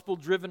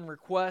gospel-driven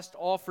requests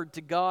offered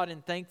to God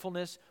in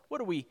thankfulness,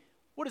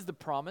 what is the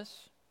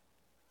promise?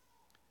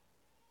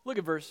 Look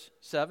at verse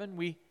 7.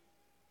 We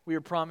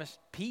are promised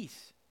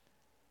peace.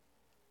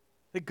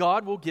 That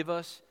God will give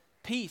us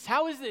peace.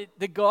 How is it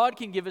that God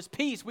can give us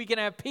peace? We can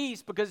have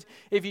peace because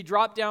if you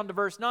drop down to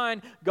verse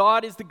 9,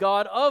 God is the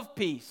God of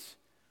peace.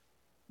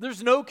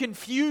 There's no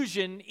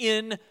confusion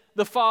in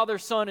the Father,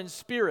 Son, and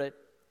Spirit.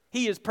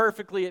 He is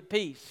perfectly at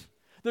peace.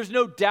 There's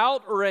no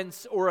doubt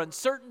or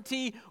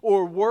uncertainty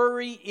or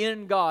worry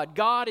in God.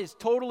 God is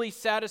totally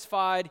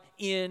satisfied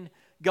in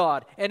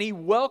God, and He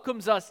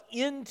welcomes us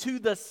into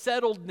the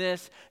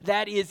settledness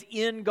that is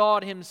in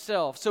God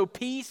Himself. So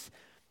peace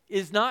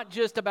is not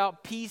just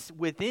about peace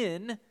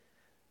within,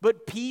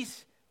 but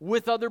peace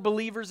with other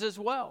believers as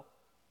well.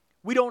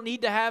 We don't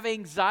need to have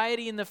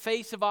anxiety in the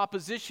face of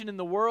opposition in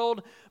the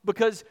world,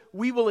 because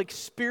we will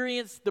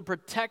experience the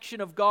protection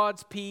of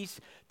God's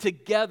peace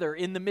together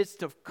in the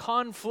midst of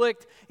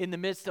conflict, in the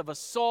midst of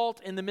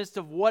assault, in the midst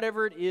of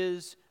whatever it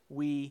is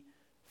we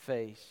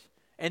face.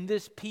 And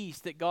this peace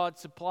that God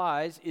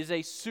supplies is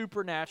a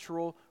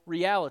supernatural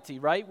reality,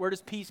 right? Where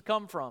does peace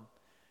come from?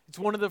 It's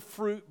one of the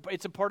fruit,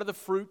 it's a part of the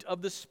fruit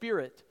of the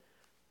Spirit.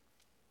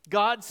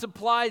 God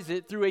supplies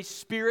it through a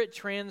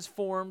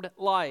Spirit-transformed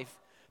life.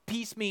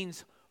 Peace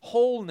means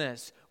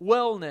wholeness,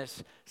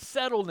 wellness,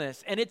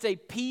 settledness, and it's a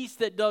peace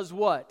that does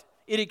what?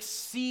 It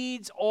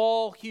exceeds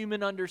all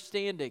human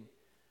understanding.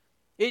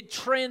 It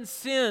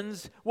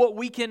transcends what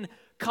we can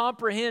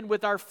comprehend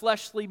with our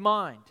fleshly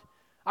mind.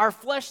 Our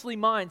fleshly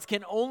minds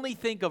can only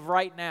think of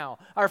right now.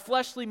 Our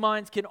fleshly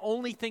minds can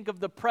only think of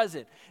the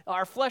present.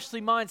 Our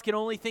fleshly minds can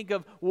only think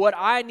of what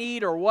I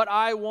need or what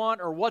I want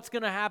or what's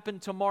going to happen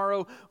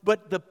tomorrow.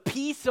 But the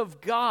peace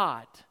of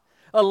God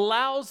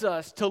allows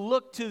us to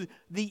look to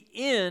the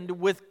end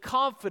with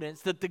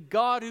confidence that the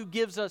God who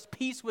gives us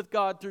peace with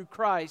God through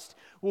Christ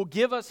will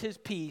give us His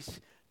peace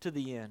to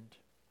the end.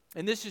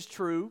 And this is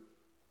true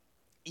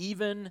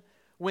even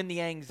when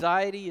the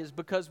anxiety is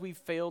because we've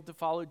failed to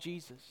follow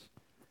Jesus.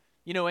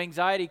 You know,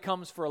 anxiety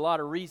comes for a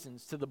lot of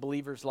reasons to the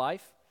believer's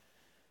life.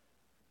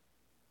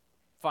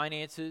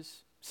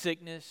 Finances,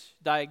 sickness,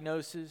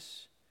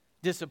 diagnosis,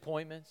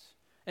 disappointments.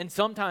 And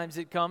sometimes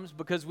it comes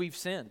because we've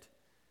sinned.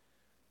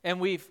 And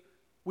we've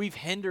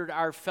hindered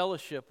our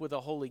fellowship with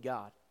a holy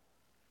God.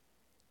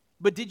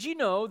 But did you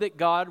know that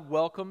God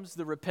welcomes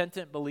the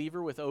repentant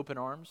believer with open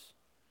arms?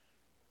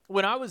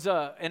 When I was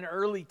an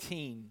early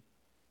teen,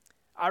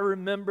 I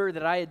remember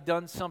that I had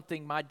done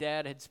something my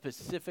dad had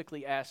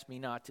specifically asked me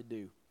not to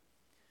do.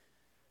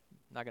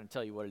 I'm not going to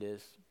tell you what it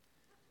is.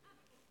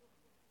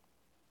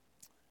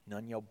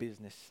 None of your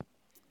business.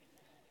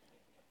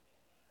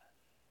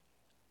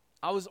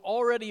 I was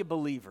already a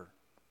believer.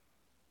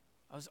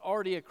 I was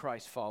already a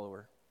Christ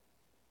follower.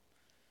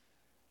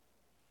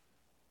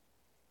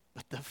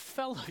 But the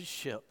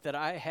fellowship that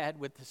I had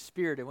with the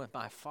Spirit and with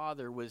my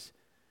Father was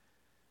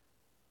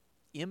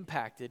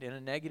impacted in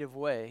a negative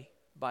way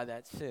by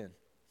that sin.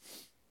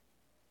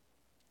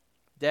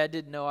 Dad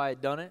didn't know I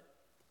had done it.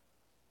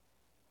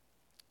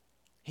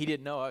 He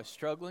didn't know I was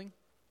struggling.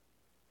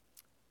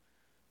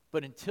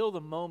 But until the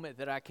moment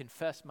that I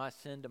confessed my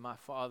sin to my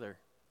Father,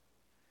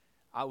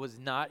 I was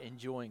not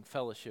enjoying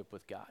fellowship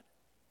with God.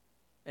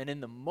 And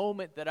in the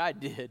moment that I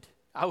did,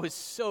 I was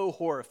so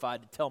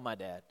horrified to tell my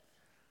dad.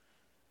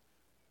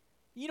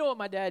 You know what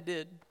my dad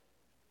did?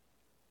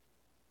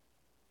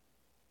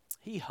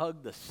 He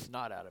hugged the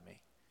snot out of me.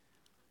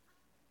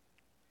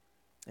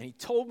 And he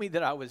told me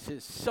that I was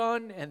his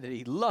son and that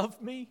he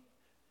loved me.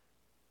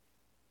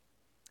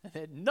 And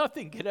that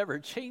nothing could ever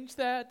change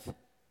that.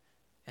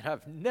 And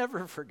I've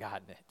never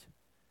forgotten it.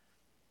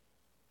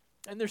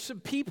 And there's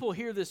some people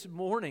here this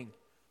morning,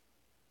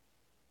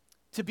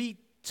 to be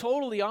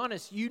totally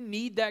honest, you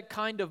need that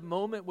kind of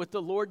moment with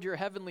the Lord your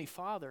Heavenly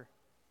Father.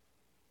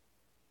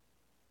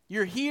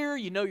 You're here,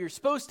 you know you're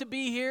supposed to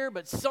be here,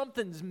 but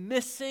something's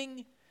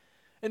missing.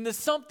 And the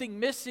something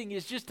missing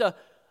is just a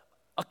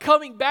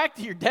coming back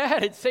to your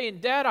dad and saying,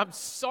 Dad, I'm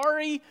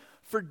sorry.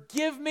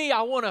 Forgive me.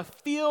 I want to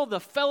feel the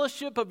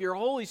fellowship of your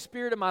Holy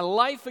Spirit in my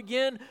life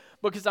again,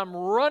 because I'm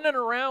running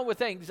around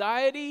with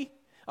anxiety.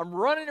 I'm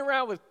running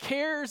around with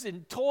cares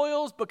and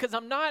toils because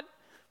I'm not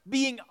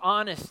being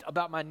honest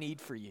about my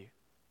need for you.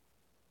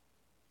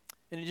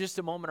 And in just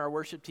a moment, our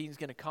worship team is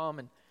going to come,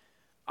 and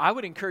I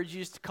would encourage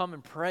you just to come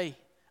and pray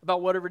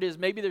about whatever it is.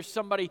 Maybe there's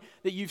somebody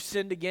that you've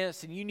sinned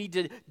against and you need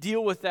to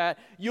deal with that.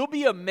 You'll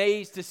be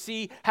amazed to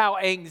see how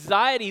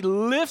anxiety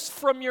lifts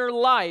from your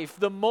life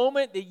the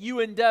moment that you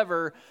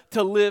endeavor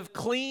to live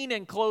clean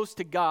and close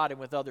to God and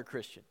with other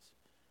Christians.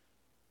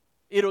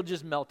 It'll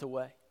just melt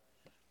away.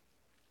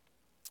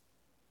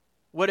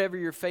 Whatever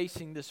you're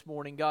facing this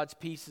morning, God's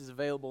peace is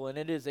available, and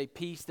it is a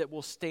peace that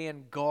will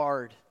stand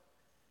guard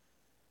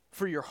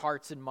for your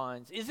hearts and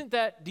minds. Isn't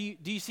that, do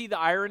you see the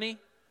irony?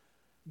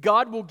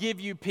 God will give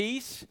you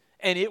peace,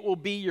 and it will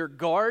be your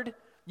guard.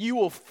 You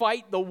will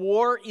fight the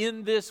war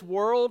in this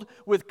world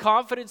with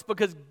confidence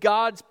because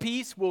God's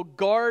peace will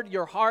guard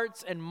your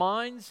hearts and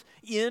minds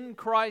in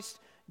Christ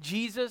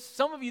Jesus.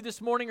 Some of you this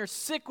morning are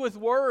sick with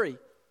worry,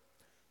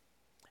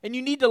 and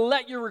you need to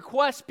let your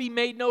requests be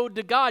made known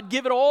to God.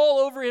 Give it all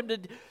over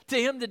to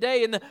Him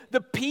today, and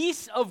the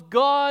peace of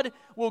God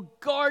will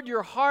guard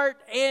your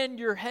heart and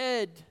your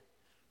head.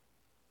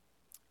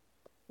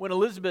 When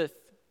Elizabeth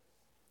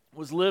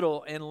was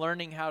little and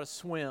learning how to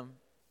swim,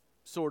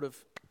 sort of,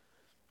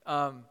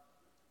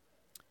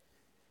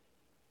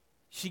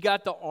 she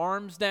got the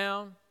arms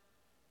down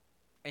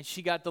and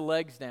she got the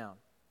legs down.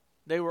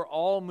 They were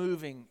all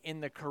moving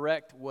in the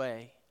correct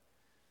way.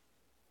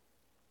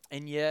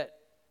 And yet,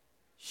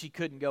 she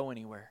couldn't go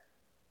anywhere.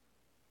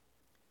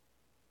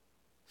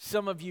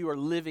 some of you are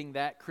living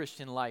that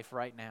Christian life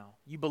right now.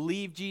 You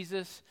believe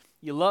Jesus,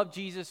 you love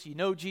Jesus, you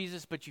know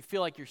Jesus, but you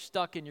feel like you're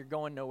stuck and you're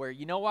going nowhere.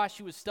 You know why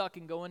she was stuck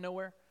and going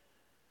nowhere?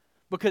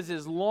 Because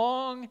as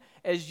long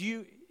as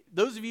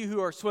those of you who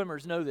are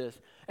swimmers know this,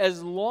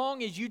 as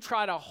long as you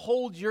try to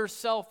hold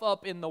yourself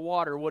up in the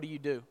water, what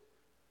do?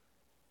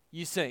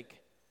 You sink.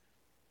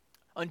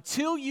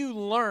 Until you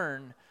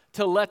learn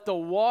to let the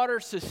water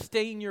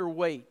sustain your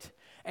weight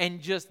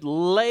and just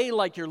lay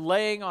like you're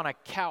laying on a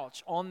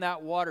couch on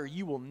that water,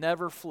 you will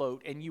never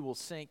float and you will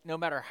sink no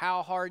matter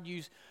how hard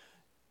you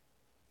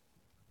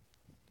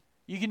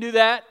can do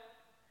that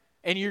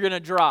and you're going to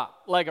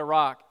drop like a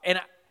rock. And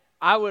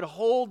I would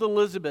hold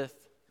Elizabeth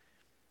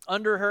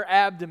under her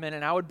abdomen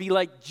and I would be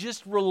like,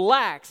 just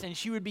relax. And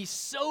she would be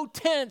so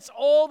tense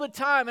all the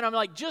time. And I'm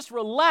like, just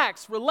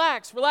relax,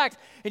 relax, relax.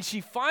 And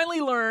she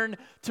finally learned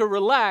to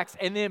relax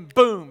and then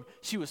boom,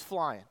 she was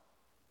flying.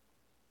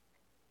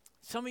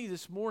 Some of you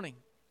this morning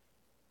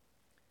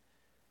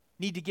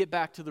need to get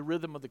back to the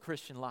rhythm of the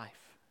Christian life.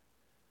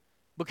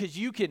 Because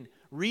you can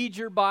read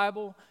your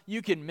Bible,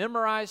 you can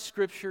memorize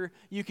Scripture,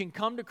 you can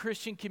come to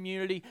Christian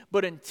community,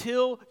 but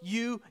until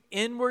you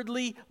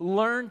inwardly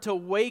learn to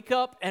wake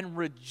up and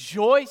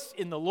rejoice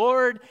in the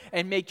Lord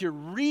and make your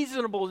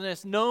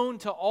reasonableness known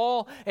to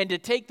all and to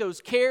take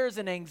those cares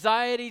and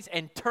anxieties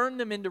and turn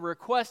them into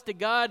requests to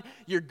God,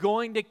 you're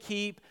going to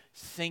keep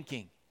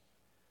sinking.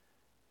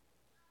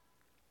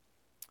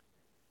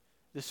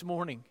 This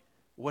morning,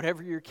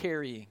 whatever you're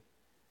carrying,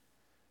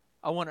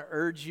 I want to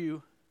urge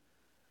you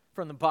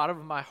from the bottom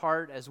of my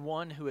heart as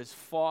one who has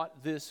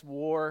fought this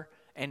war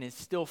and is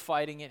still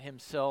fighting it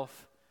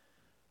himself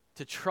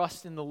to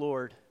trust in the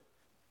Lord.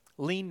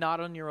 Lean not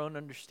on your own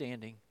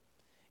understanding.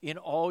 In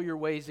all your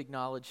ways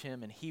acknowledge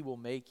Him and He will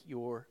make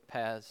your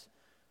paths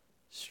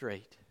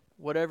straight.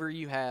 Whatever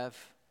you have,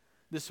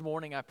 this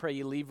morning I pray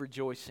you leave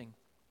rejoicing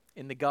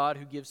in the God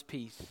who gives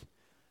peace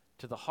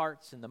to the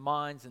hearts and the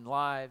minds and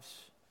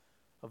lives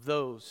of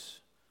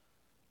those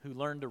who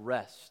learn to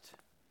rest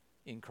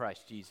in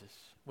Christ Jesus.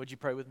 Would you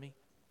pray with me?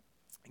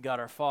 God,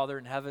 our Father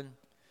in heaven,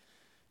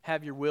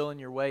 have your will and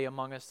your way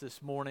among us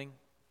this morning.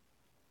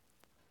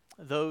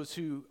 Those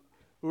who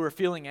are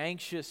feeling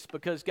anxious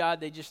because,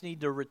 God, they just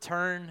need to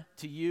return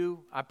to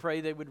you, I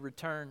pray they would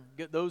return.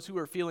 Those who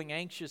are feeling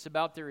anxious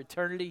about their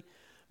eternity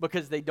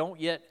because they don't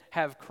yet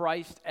have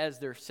Christ as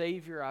their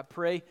Savior, I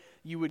pray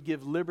you would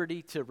give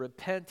liberty to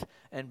repent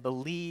and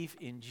believe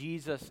in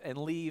Jesus and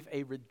leave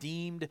a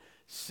redeemed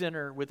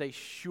sinner with a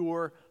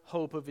sure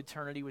hope of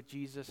eternity with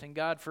Jesus. And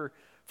God, for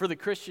the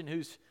Christian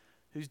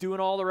who's doing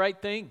all the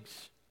right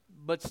things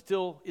but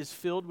still is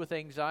filled with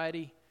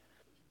anxiety,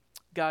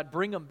 God,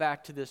 bring them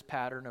back to this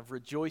pattern of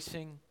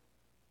rejoicing,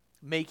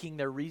 making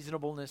their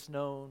reasonableness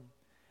known,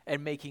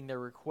 and making their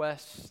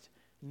request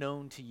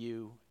known to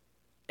you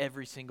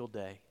every single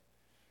day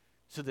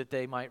so that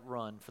they might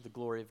run for the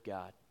glory of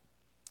God.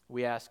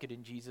 We ask it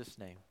in Jesus'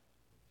 name.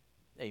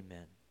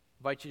 Amen. I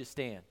invite you to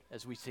stand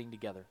as we sing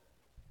together.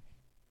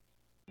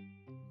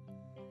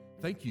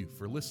 Thank you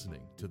for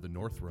listening to the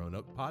North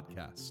Roanoke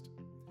podcast.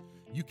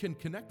 You can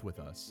connect with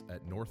us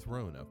at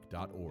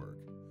northroanoke.org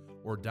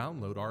or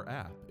download our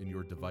app in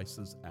your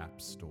device's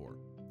app store.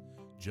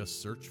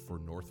 Just search for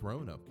North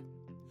Roanoke.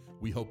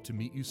 We hope to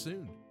meet you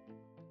soon.